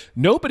juggling,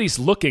 nobody's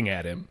looking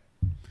at him.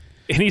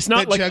 And he's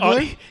not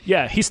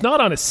he's not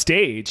on a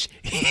stage.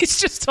 He's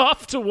just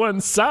off to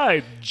one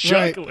side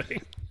juggling.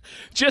 Right.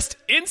 Just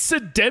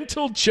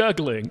incidental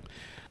juggling.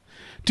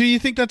 Do you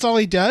think that's all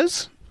he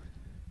does?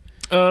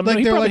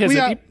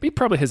 He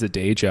probably has a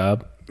day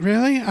job.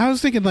 Really? I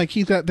was thinking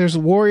there's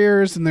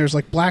warriors and there's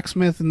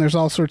blacksmith and there's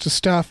all sorts of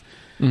stuff.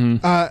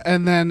 Mm-hmm.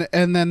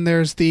 And then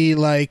there's the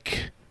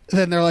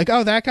then they're like,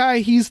 oh, that guy,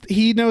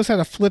 he knows how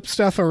to flip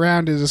stuff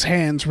around in his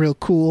hands real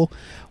cool.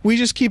 We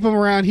just keep him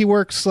around. He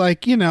works 3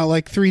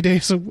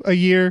 days a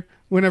year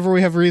whenever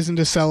we have reason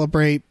to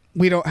celebrate.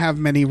 We don't have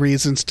many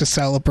reasons to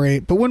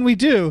celebrate, but when we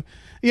do,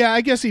 yeah,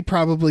 I guess he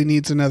probably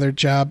needs another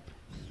job.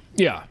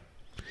 Yeah.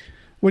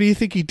 What do you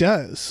think he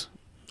does?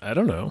 I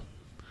don't know.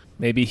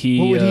 Maybe he...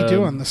 What would he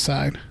do on the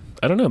side?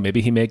 I don't know.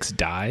 Maybe he makes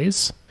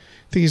dyes?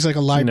 Think he's like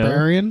a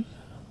librarian?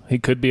 He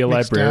could be a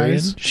librarian.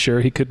 Dyes?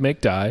 Sure, he could make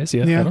dyes.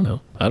 Yeah, I don't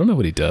know. I don't know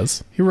what he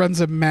does. He runs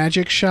a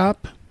magic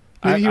shop?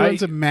 Maybe he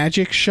runs a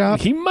magic shop?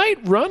 He might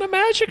run a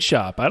magic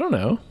shop. I don't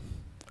know.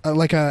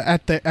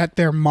 At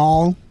their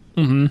mall?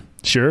 Mm-hmm.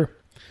 Sure.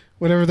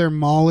 Whatever their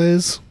mall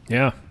is.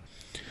 Yeah.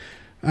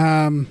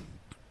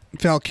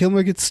 Val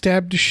Kilmer gets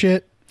stabbed to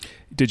shit.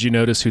 Did you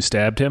notice who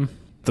stabbed him?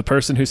 The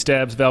person who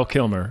stabs Val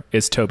Kilmer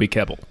is Toby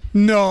Kebbell.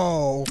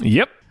 No.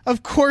 Yep.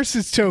 Of course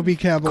it's Toby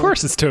Kebbell. Of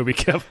course it's Toby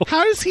Kebbell.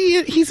 How does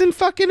he's in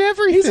fucking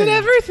everything. He's in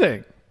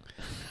everything.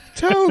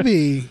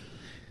 Toby.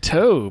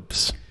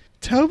 Tobes.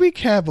 Toby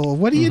Kebbell.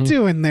 What are you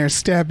doing there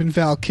stabbing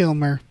Val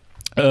Kilmer?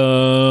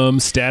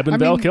 Stabbing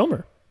Val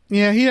Kilmer.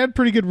 Yeah, he had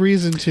pretty good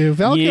reason to.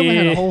 Val Kilmer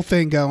had a whole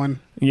thing going.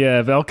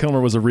 Yeah, Val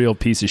Kilmer was a real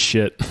piece of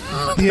shit.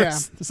 Yeah.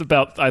 There's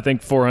about, I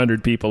think,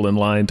 400 people in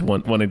line to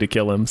wanting to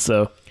kill him,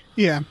 so.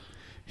 Yeah.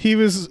 It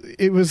was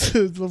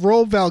the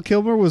role Val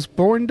Kilmer was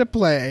born to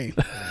play.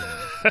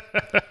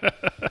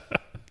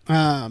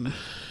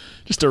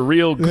 Just a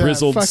real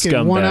grizzled fucking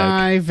scumbag.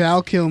 One-eye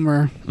Val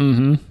Kilmer.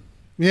 Mm-hmm.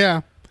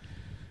 Yeah.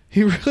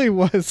 He really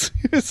was.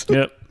 He was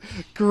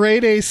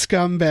grade A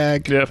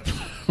scumbag. Yep.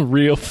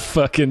 Real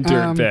fucking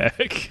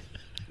dirtbag.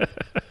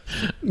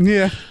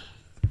 Yeah.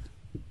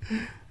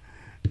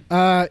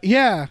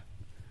 Yeah.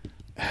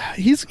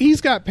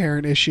 He's got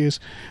parent issues.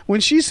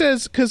 When she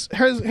says, because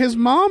his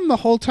mom the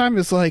whole time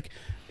is like,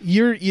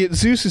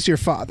 Zeus is your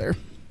father,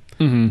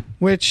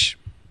 which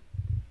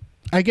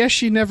I guess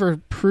she never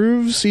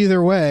proves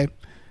either way.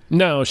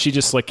 No, she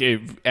just like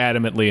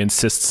adamantly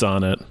insists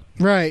on it.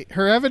 Right.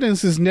 Her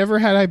evidence is never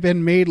had I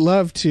been made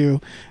love to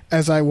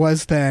as I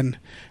was then.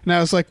 And I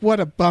was like, what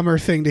a bummer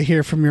thing to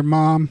hear from your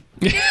mom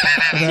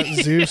about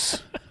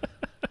Zeus.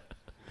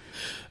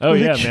 Oh,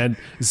 yeah, man.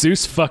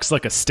 Zeus fucks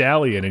like a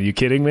stallion. Are you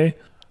kidding me?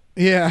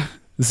 Yeah.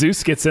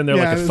 Zeus gets in there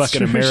like a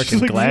fucking American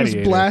gladiator.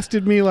 Zeus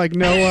blasted me like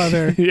no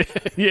other.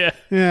 Yeah.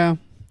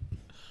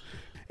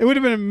 It would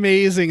have been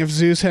amazing if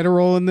Zeus had a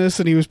role in this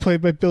and he was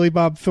played by Billy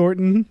Bob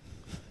Thornton.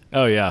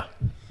 Oh, yeah.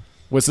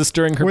 Was this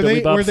during her Billy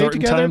Bob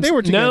Thornton times? They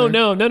were together.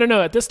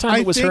 No. At this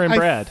time, it was her and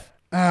Brad.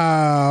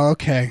 Oh,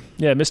 okay.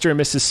 Yeah, Mr. and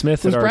Mrs.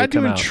 Smith had already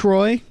come out. Was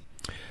Brad doing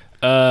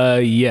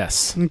Troy?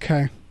 Yes.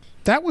 Okay.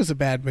 That was a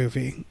bad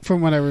movie,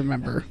 from what I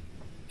remember.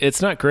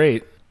 It's not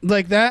great.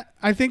 Like that,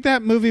 I think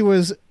that movie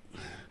was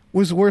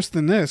worse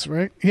than this,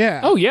 right? Yeah.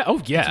 Oh,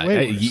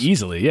 yeah.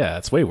 Easily, yeah.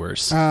 It's way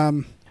worse.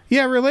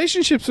 Yeah,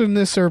 relationships in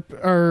this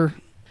are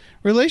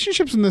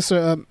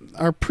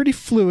pretty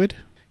fluid.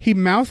 He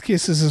mouth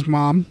kisses his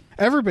mom.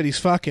 Everybody's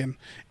fucking.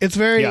 It's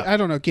very, I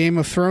don't know, Game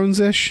of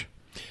Thrones-ish.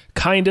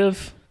 Kind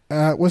of.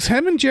 Was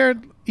him and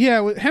Jared...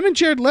 Yeah, him and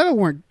Jared Leto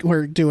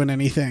weren't doing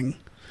anything.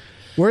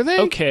 Were they?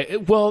 Okay,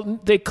 well,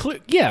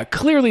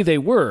 clearly they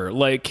were.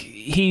 Like,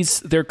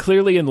 they're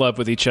clearly in love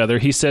with each other.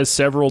 He says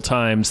several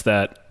times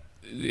that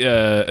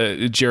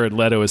Jared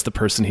Leto is the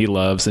person he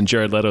loves, and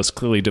Jared Leto's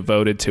clearly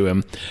devoted to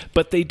him.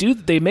 But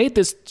they made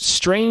this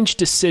strange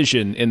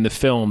decision in the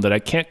film that I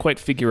can't quite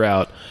figure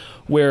out,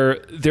 where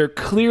they're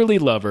clearly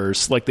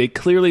lovers, like they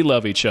clearly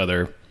love each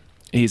other.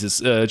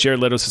 Jared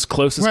Leto's his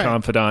closest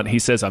confidant. He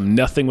says, "I'm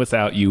nothing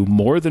without you,"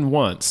 more than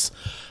once.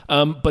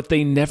 But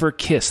they never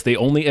kiss. They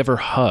only ever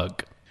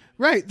hug.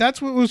 Right.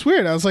 That's what was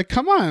weird. I was like,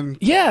 come on.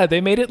 Yeah, they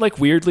made it like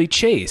weirdly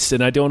chaste,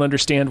 and I don't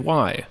understand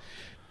why.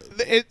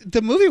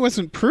 The movie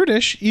wasn't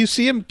prudish. You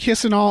see him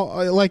kissing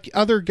all like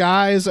other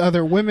guys,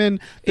 other women.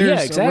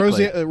 There's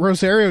exactly.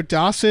 Rosario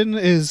Dawson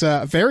is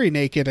very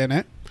naked in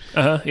it.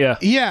 Yeah.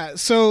 Yeah.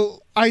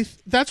 So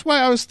that's why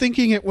I was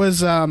thinking it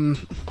was. I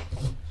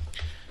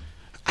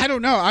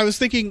don't know. I was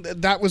thinking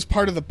that was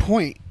part of the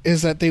point,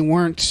 is that they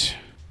weren't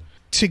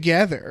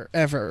together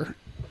ever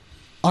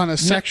on a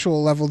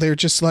sexual level. They're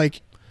just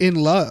like in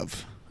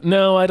love.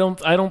 No, I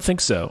don't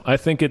think so. I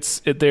think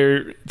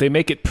they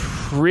make it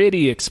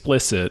pretty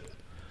explicit.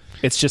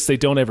 It's just they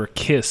don't ever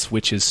kiss,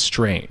 which is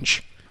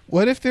strange.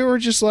 What if they were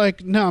just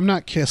like, no, I'm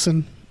not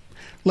kissing.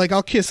 Like,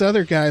 I'll kiss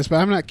other guys, but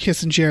I'm not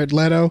kissing Jared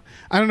Leto.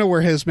 I don't know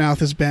where his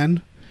mouth has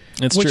been.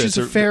 It's which true. is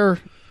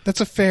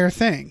that's a fair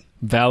thing.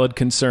 Valid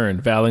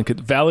concern.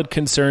 Valid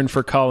concern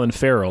for Colin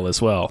Farrell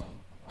as well.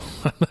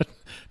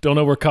 Don't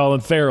know where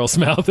Colin Farrell's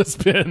mouth has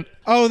been.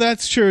 Oh,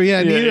 that's true.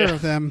 Yeah, neither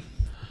of them.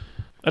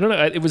 I don't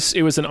know. It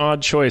was an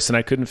odd choice, and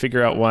I couldn't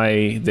figure out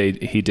why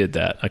he did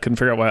that. I couldn't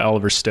figure out why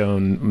Oliver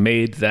Stone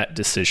made that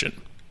decision.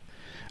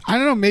 I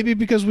don't know. Maybe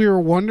because we were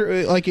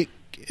wondering, like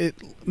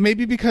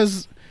maybe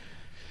because.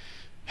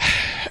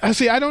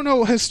 See, I don't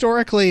know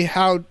historically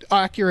how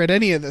accurate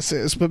any of this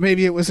is, but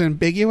maybe it was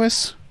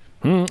ambiguous.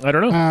 I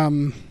don't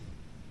know.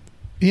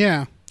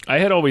 Yeah. I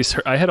had always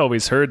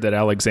heard that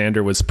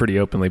Alexander was pretty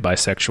openly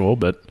bisexual,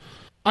 but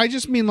I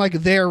just mean like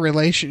their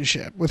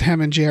relationship with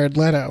him and Jared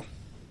Leto.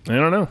 I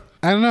don't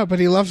know, but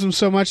he loves him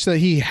so much that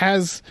he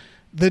has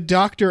the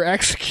doctor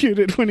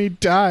executed when he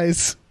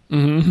dies.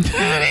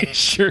 Mm-hmm. He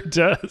sure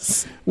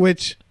does.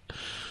 Which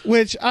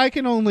I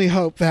can only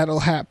hope that'll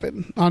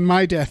happen on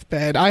my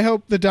deathbed. I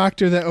hope the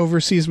doctor that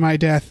oversees my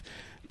death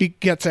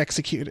gets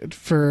executed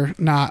for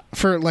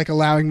like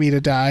allowing me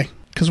to die.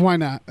 Because why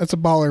not? That's a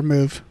baller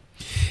move.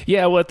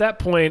 Yeah, well, at that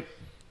point,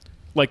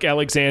 like,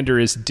 Alexander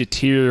is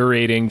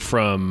deteriorating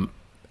from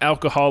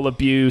alcohol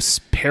abuse,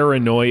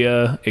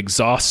 paranoia,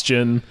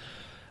 exhaustion,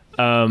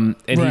 and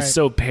he's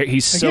so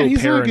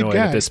paranoid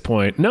at this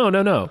point.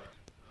 No.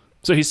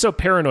 So he's so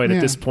paranoid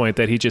at this point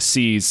that he just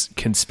sees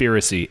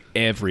conspiracy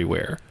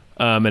everywhere,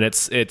 and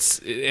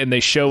and they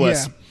show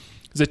us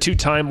the two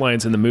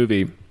timelines in the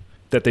movie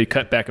that they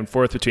cut back and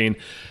forth between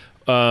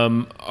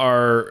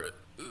are.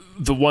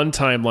 The one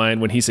timeline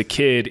when he's a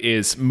kid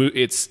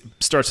it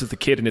starts with the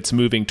kid and it's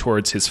moving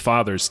towards his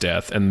father's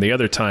death, and the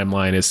other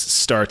timeline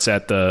starts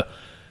at the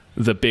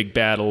big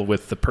battle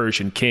with the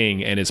Persian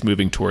king and is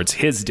moving towards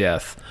his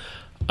death.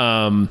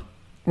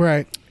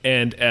 Right.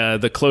 And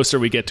the closer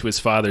we get to his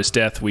father's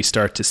death, we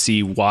start to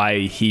see why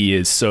he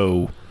has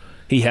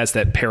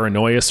that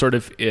paranoia sort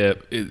of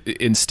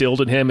instilled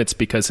in him. It's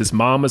because his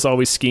mom was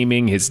always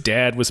scheming. His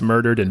dad was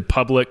murdered in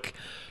public,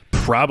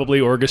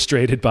 probably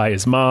orchestrated by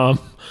his mom.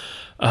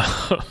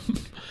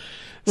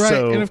 Right,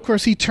 and of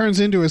course he turns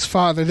into his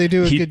father. They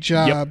do a good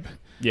job. Yep.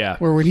 Yeah,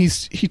 where when he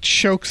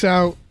chokes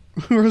out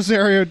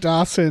Rosario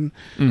Dawson,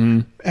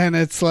 and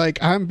it's like,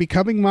 I'm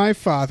becoming my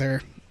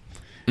father.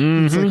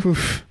 Mm-hmm. It's like,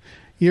 oof,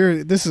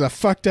 This is a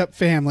fucked up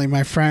family,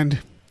 my friend.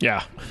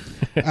 Yeah.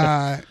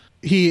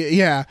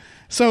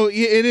 So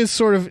it is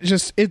sort of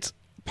just, it's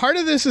part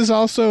of this is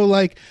also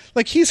like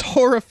he's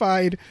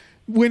horrified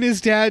when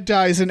his dad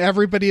dies and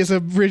everybody is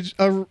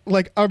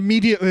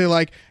immediately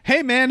like,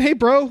 hey man, hey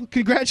bro,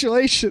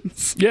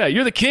 congratulations. Yeah,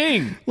 you're the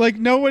king. Like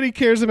nobody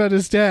cares about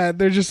his dad.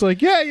 They're just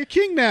like, yeah, you're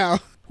king now.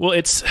 Well,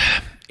 it's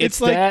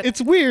like, that,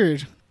 it's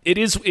weird. It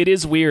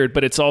is weird,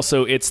 but it's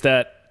also, it's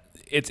another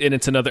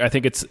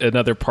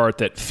part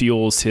that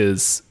fuels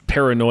his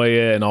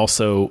paranoia and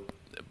also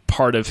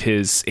part of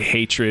his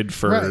hatred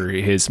for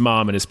his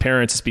mom and his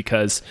parents is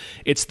because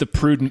it's the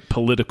prudent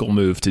political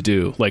move to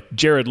do. Like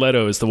Jared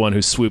Leto is the one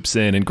who swoops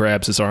in and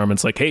grabs his arm and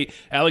it's like, hey,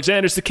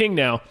 Alexander's the king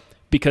now,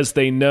 because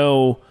they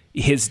know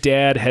his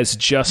dad has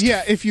just...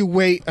 Yeah, if you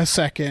wait a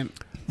second.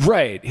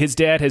 Right. His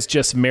dad has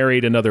just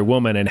married another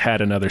woman and had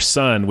another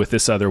son with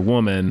this other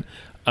woman.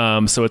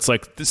 So it's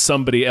like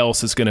somebody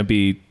else is going to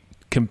be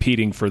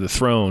competing for the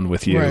throne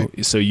with you.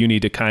 Right. So you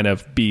need to kind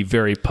of be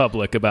very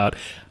public about,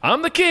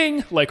 I'm the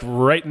king, like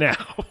right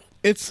now.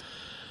 It's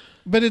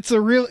like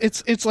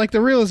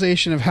the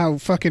realization of how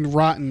fucking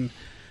rotten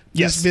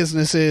this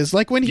business is.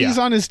 Like when he's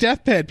on his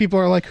deathbed, people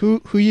are like,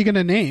 who are you going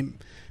to name?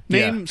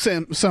 Name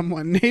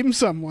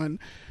someone.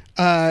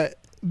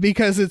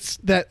 Because it's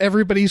that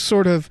everybody's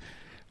sort of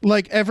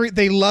like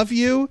they love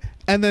you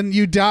and then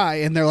you die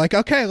and they're like,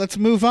 okay, let's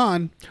move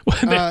on.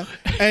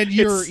 And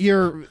you're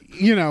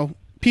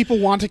people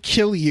want to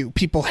kill you.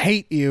 People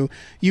hate you.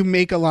 You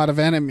make a lot of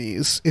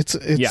enemies. I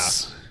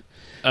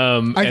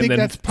think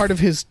that's part of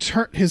his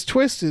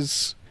twist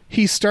is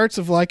he starts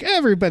of like,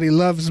 everybody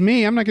loves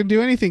me. I'm not going to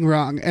do anything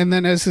wrong. And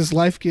then as his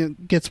life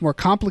gets more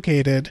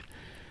complicated,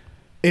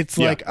 it's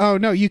like, oh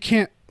no, you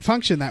can't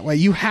function that way.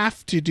 You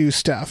have to do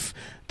stuff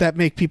that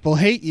make people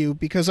hate you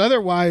because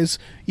otherwise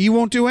you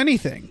won't do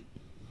anything.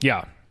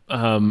 Yeah.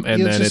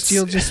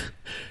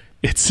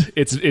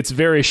 It's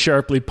very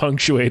sharply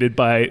punctuated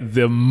by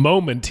the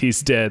moment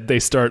he's dead, they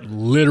start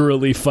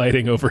literally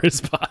fighting over his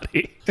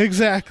body.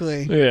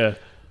 Exactly. Yeah.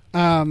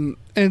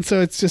 And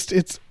so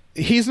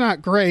he's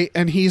not great,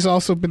 and he's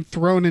also been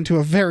thrown into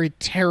a very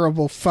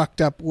terrible, fucked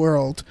up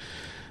world,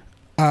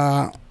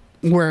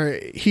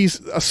 where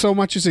so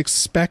much is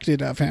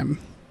expected of him.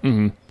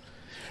 Mm-hmm.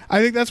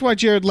 I think that's why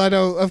Jared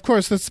Leto, of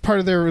course, that's part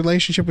of their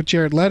relationship with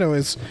Jared Leto,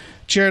 is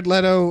Jared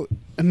Leto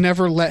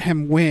never let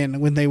him win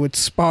when they would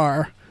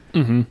spar.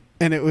 Mm-hmm.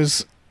 And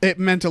it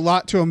meant a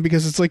lot to him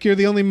because it's like, you're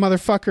the only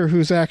motherfucker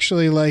who's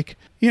actually like,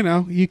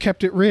 you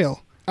kept it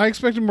real. I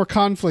expected more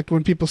conflict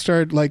when people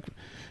started like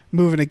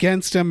moving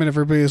against him and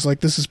everybody was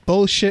like, this is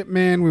bullshit,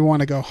 man. We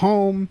want to go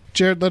home.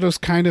 Jared Leto's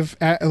kind of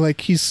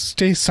he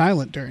stays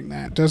silent during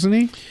that, doesn't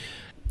he?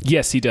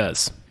 Yes, he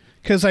does.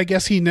 Because I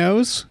guess he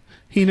knows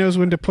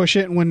when to push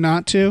it and when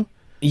not to.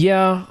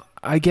 Yeah,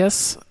 I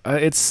guess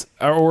it's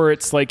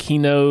like he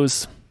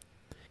knows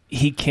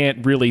he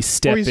can't really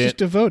step in. Or he's just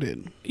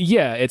devoted.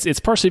 Yeah,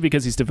 it's partially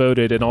because he's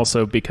devoted and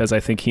also because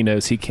I think he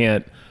knows he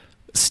can't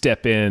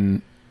step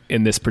in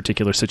this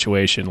particular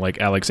situation.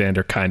 Like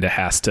Alexander kind of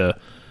has to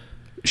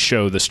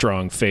show the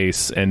strong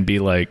face and be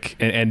like,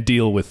 and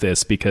deal with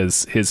this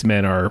because his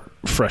men are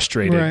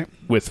frustrated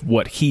with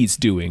what he's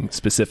doing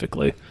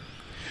specifically.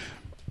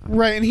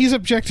 Right, and he's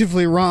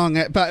objectively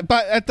wrong. But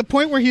at the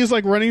point where he's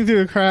like running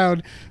through the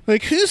crowd,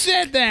 like, who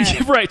said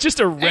that? Right, just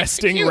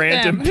arresting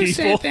random people. Who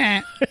said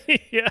that?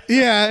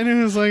 Yeah, and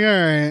it was like, all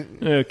right.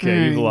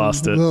 Okay, you've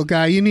lost it. Little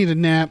guy, you need a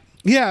nap.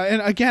 Yeah,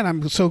 and again,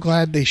 I'm so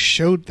glad they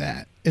showed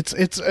that. It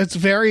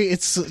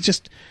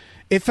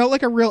felt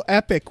like a real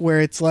epic where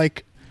it's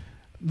like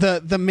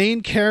the main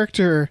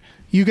character,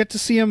 you get to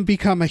see him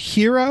become a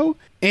hero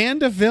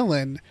and a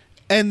villain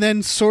and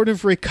then sort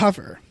of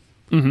recover.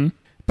 Mm-hmm.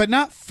 But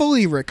not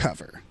fully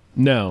recover.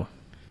 No.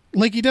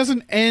 Like, he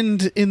doesn't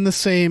end in the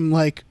same,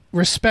 like,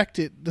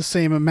 respected the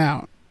same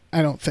amount,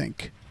 I don't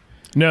think.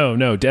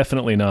 No,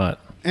 definitely not.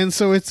 And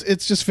so it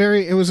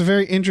was a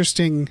very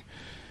interesting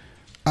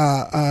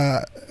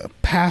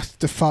path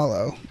to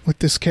follow with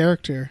this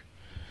character.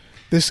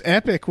 This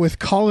epic with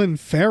Colin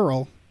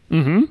Farrell.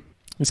 Mm-hmm.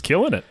 He's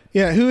killing it.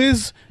 Yeah,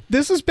 was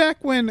this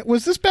back when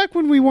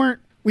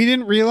we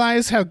didn't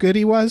realize how good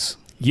he was?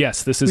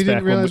 Yes, this is back when we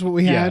didn't realize what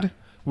we had.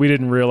 We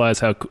didn't realize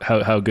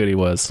how good he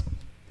was.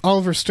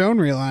 Oliver Stone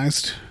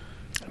realized.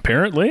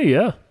 Apparently,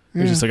 yeah.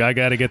 He's just like, I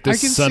got to get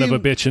this son of a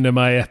bitch into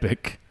my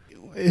epic.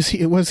 Was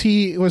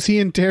he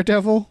in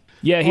Daredevil?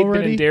 Yeah, he'd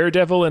been in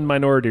Daredevil and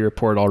Minority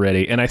Report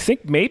already, and I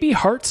think maybe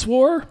Heart's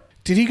War.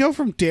 Did he go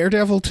from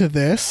Daredevil to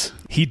this?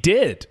 He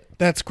did.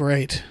 That's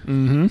great.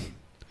 Mm-hmm.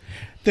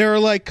 They were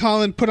like,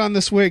 Colin, put on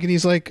this wig, and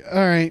he's like,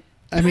 all right.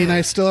 I mean,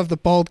 I still have the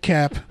bald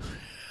cap.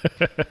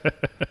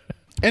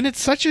 And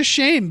it's such a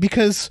shame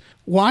because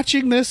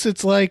watching this,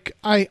 it's like,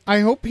 I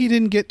hope he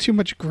didn't get too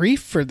much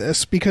grief for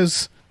this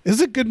because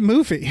it's a good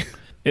movie.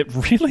 It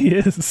really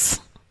is.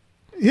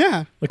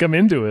 Yeah. Like, I'm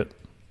into it.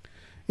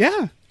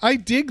 Yeah. I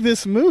dig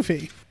this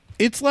movie.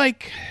 It's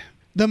like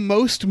the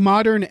most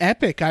modern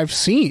epic I've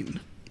seen.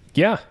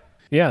 Yeah.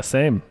 Yeah,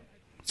 same.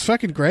 It's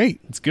fucking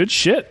great. It's good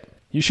shit.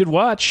 You should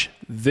watch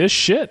this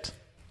shit.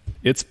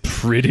 It's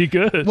pretty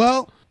good.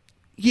 Well,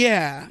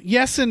 yeah,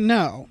 yes and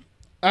no.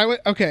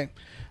 Okay.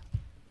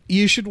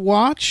 You should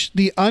watch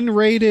the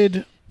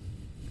unrated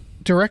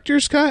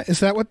director's cut. Is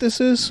that what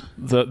this is?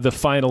 The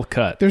final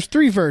cut. There's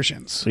 3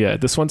 versions. Yeah,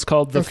 this one's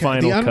called the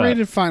final cut. The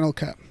unrated final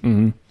cut.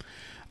 Mm-hmm.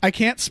 I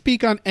can't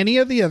speak on any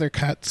of the other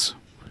cuts.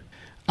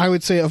 I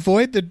would say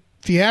avoid the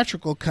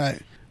theatrical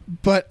cut,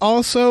 but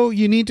also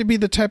you need to be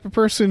the type of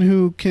person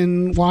who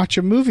can watch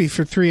a movie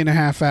for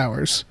 3.5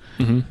 hours.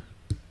 Mm-hmm.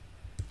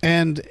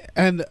 And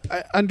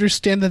I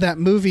understand that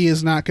movie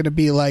is not going to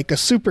be like a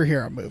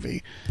superhero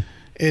movie.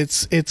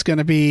 It's going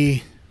to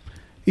be,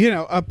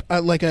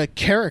 like a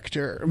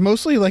character,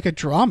 mostly like a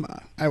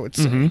drama, I would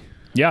say. Mm-hmm.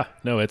 Yeah,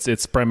 no,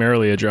 it's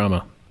primarily a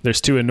drama.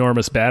 There's 2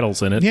 enormous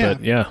battles in it,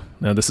 but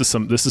no, this is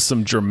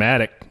some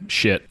dramatic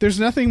shit. There's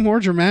nothing more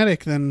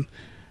dramatic than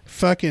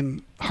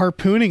fucking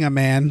harpooning a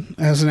man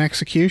as an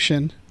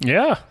execution.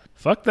 Yeah,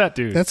 fuck that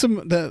dude. That's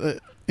fuck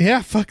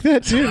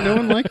that dude. No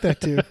one liked that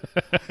dude.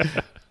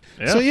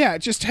 Yeah. So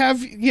just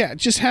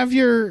have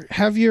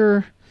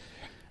your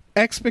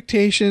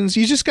expectations.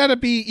 You gotta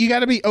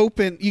be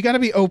open. You gotta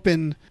be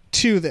open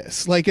to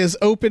this, like as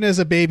open as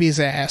a baby's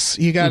ass.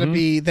 You gotta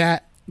be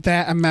that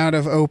amount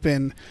of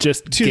open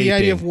just to gaping. The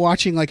idea of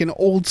watching like an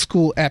old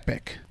school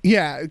epic.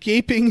 Yeah,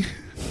 gaping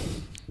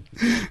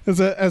as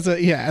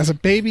a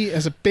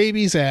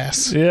baby's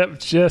ass. Yep,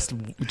 just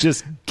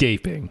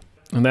gaping.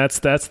 And that's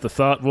the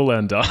thought we'll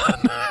end on.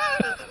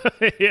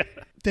 Yeah.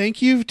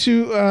 Thank you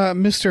to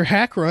Mr.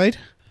 Hackroyd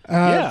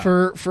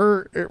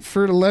for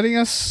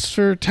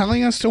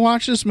telling us to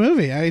watch this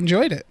movie. I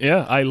enjoyed it.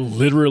 Yeah, I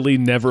literally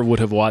never would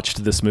have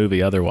watched this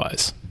movie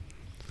otherwise.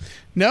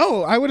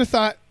 No, I would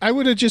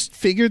have just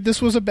figured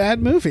this was a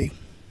bad movie.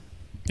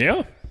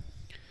 Yeah.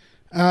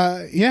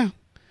 Yeah.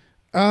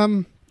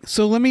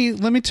 So let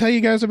me tell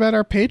you guys about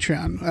our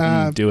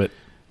Patreon. Do it.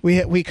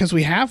 Because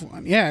we have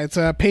one. Yeah, it's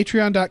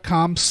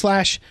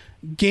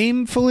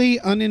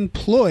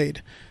patreon.com/gamefullyunemployed.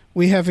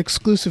 We have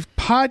exclusive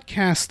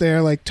podcasts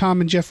there, like Tom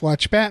and Jeff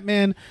Watch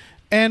Batman,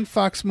 and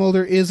Fox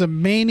Mulder is a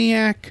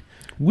Maniac.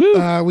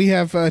 Woo! We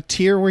have a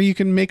tier where you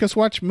can make us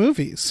watch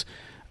movies.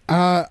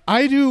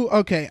 I do.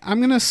 Okay, I'm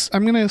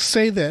gonna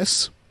say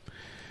this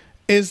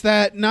is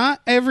that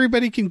not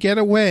everybody can get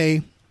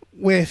away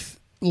with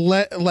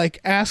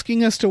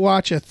asking us to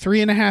watch a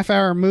 3.5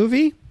 hour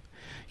movie.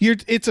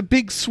 It's a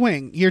big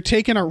swing. You're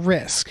taking a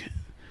risk.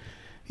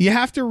 You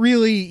have to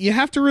really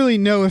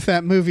know if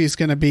that movie is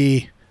going to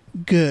be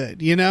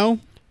good,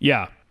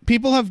 Yeah.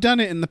 People have done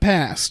it in the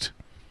past,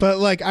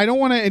 but I don't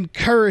want to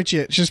encourage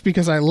it just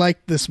because I like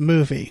this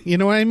movie. You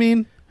know what I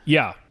mean?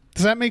 Yeah.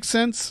 Does that make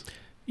sense?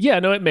 Yeah,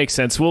 no, it makes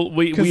sense. Well,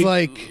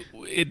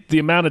 the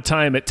amount of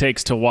time it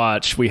takes to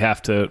watch, we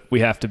have to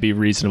be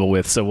reasonable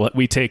with. So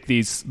we take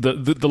the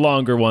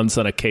longer ones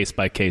on a case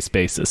by case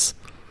basis.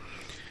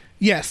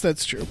 Yes,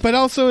 that's true. But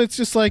also, it's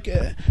just I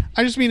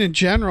just mean in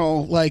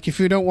general, if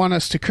you don't want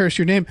us to curse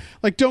your name,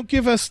 don't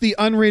give us the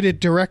unrated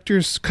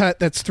director's cut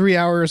that's 3.5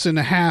 hours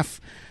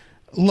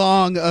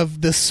long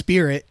of the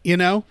spirit,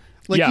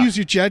 use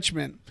your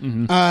judgment.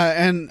 Mm-hmm.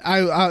 And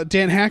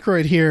Dan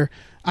Hackroyd here,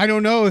 I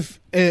don't know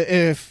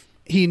if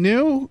he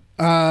knew,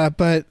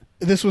 but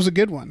this was a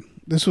good one.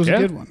 This was a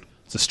good one.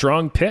 It's a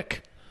strong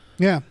pick.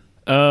 Yeah.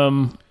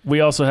 We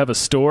also have a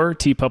store,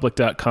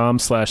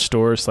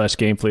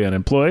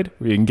 tpublic.com/store/gamefullyunemployed,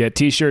 where you can get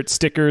t-shirts,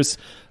 stickers,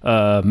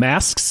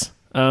 masks,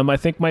 I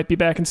think might be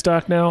back in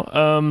stock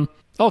now.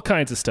 All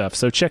kinds of stuff.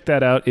 So check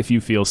that out if you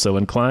feel so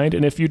inclined.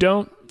 And if you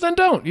don't, then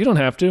don't. You don't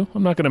have to.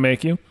 I'm not going to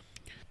make you.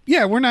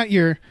 Yeah, we're not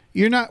your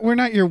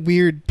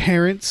weird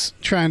parents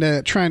trying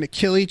to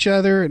kill each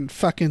other and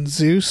fucking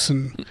Zeus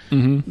and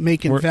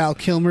making Val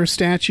Kilmer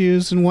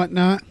statues and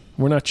whatnot.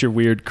 We're not your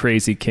weird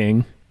crazy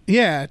king.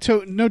 Yeah,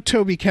 no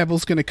Toby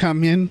Kebbell's gonna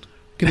come in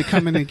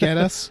and get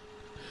us.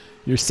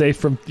 You're safe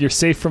from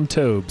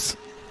Tobes.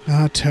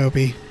 Oh,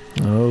 Toby.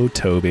 Oh,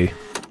 Toby.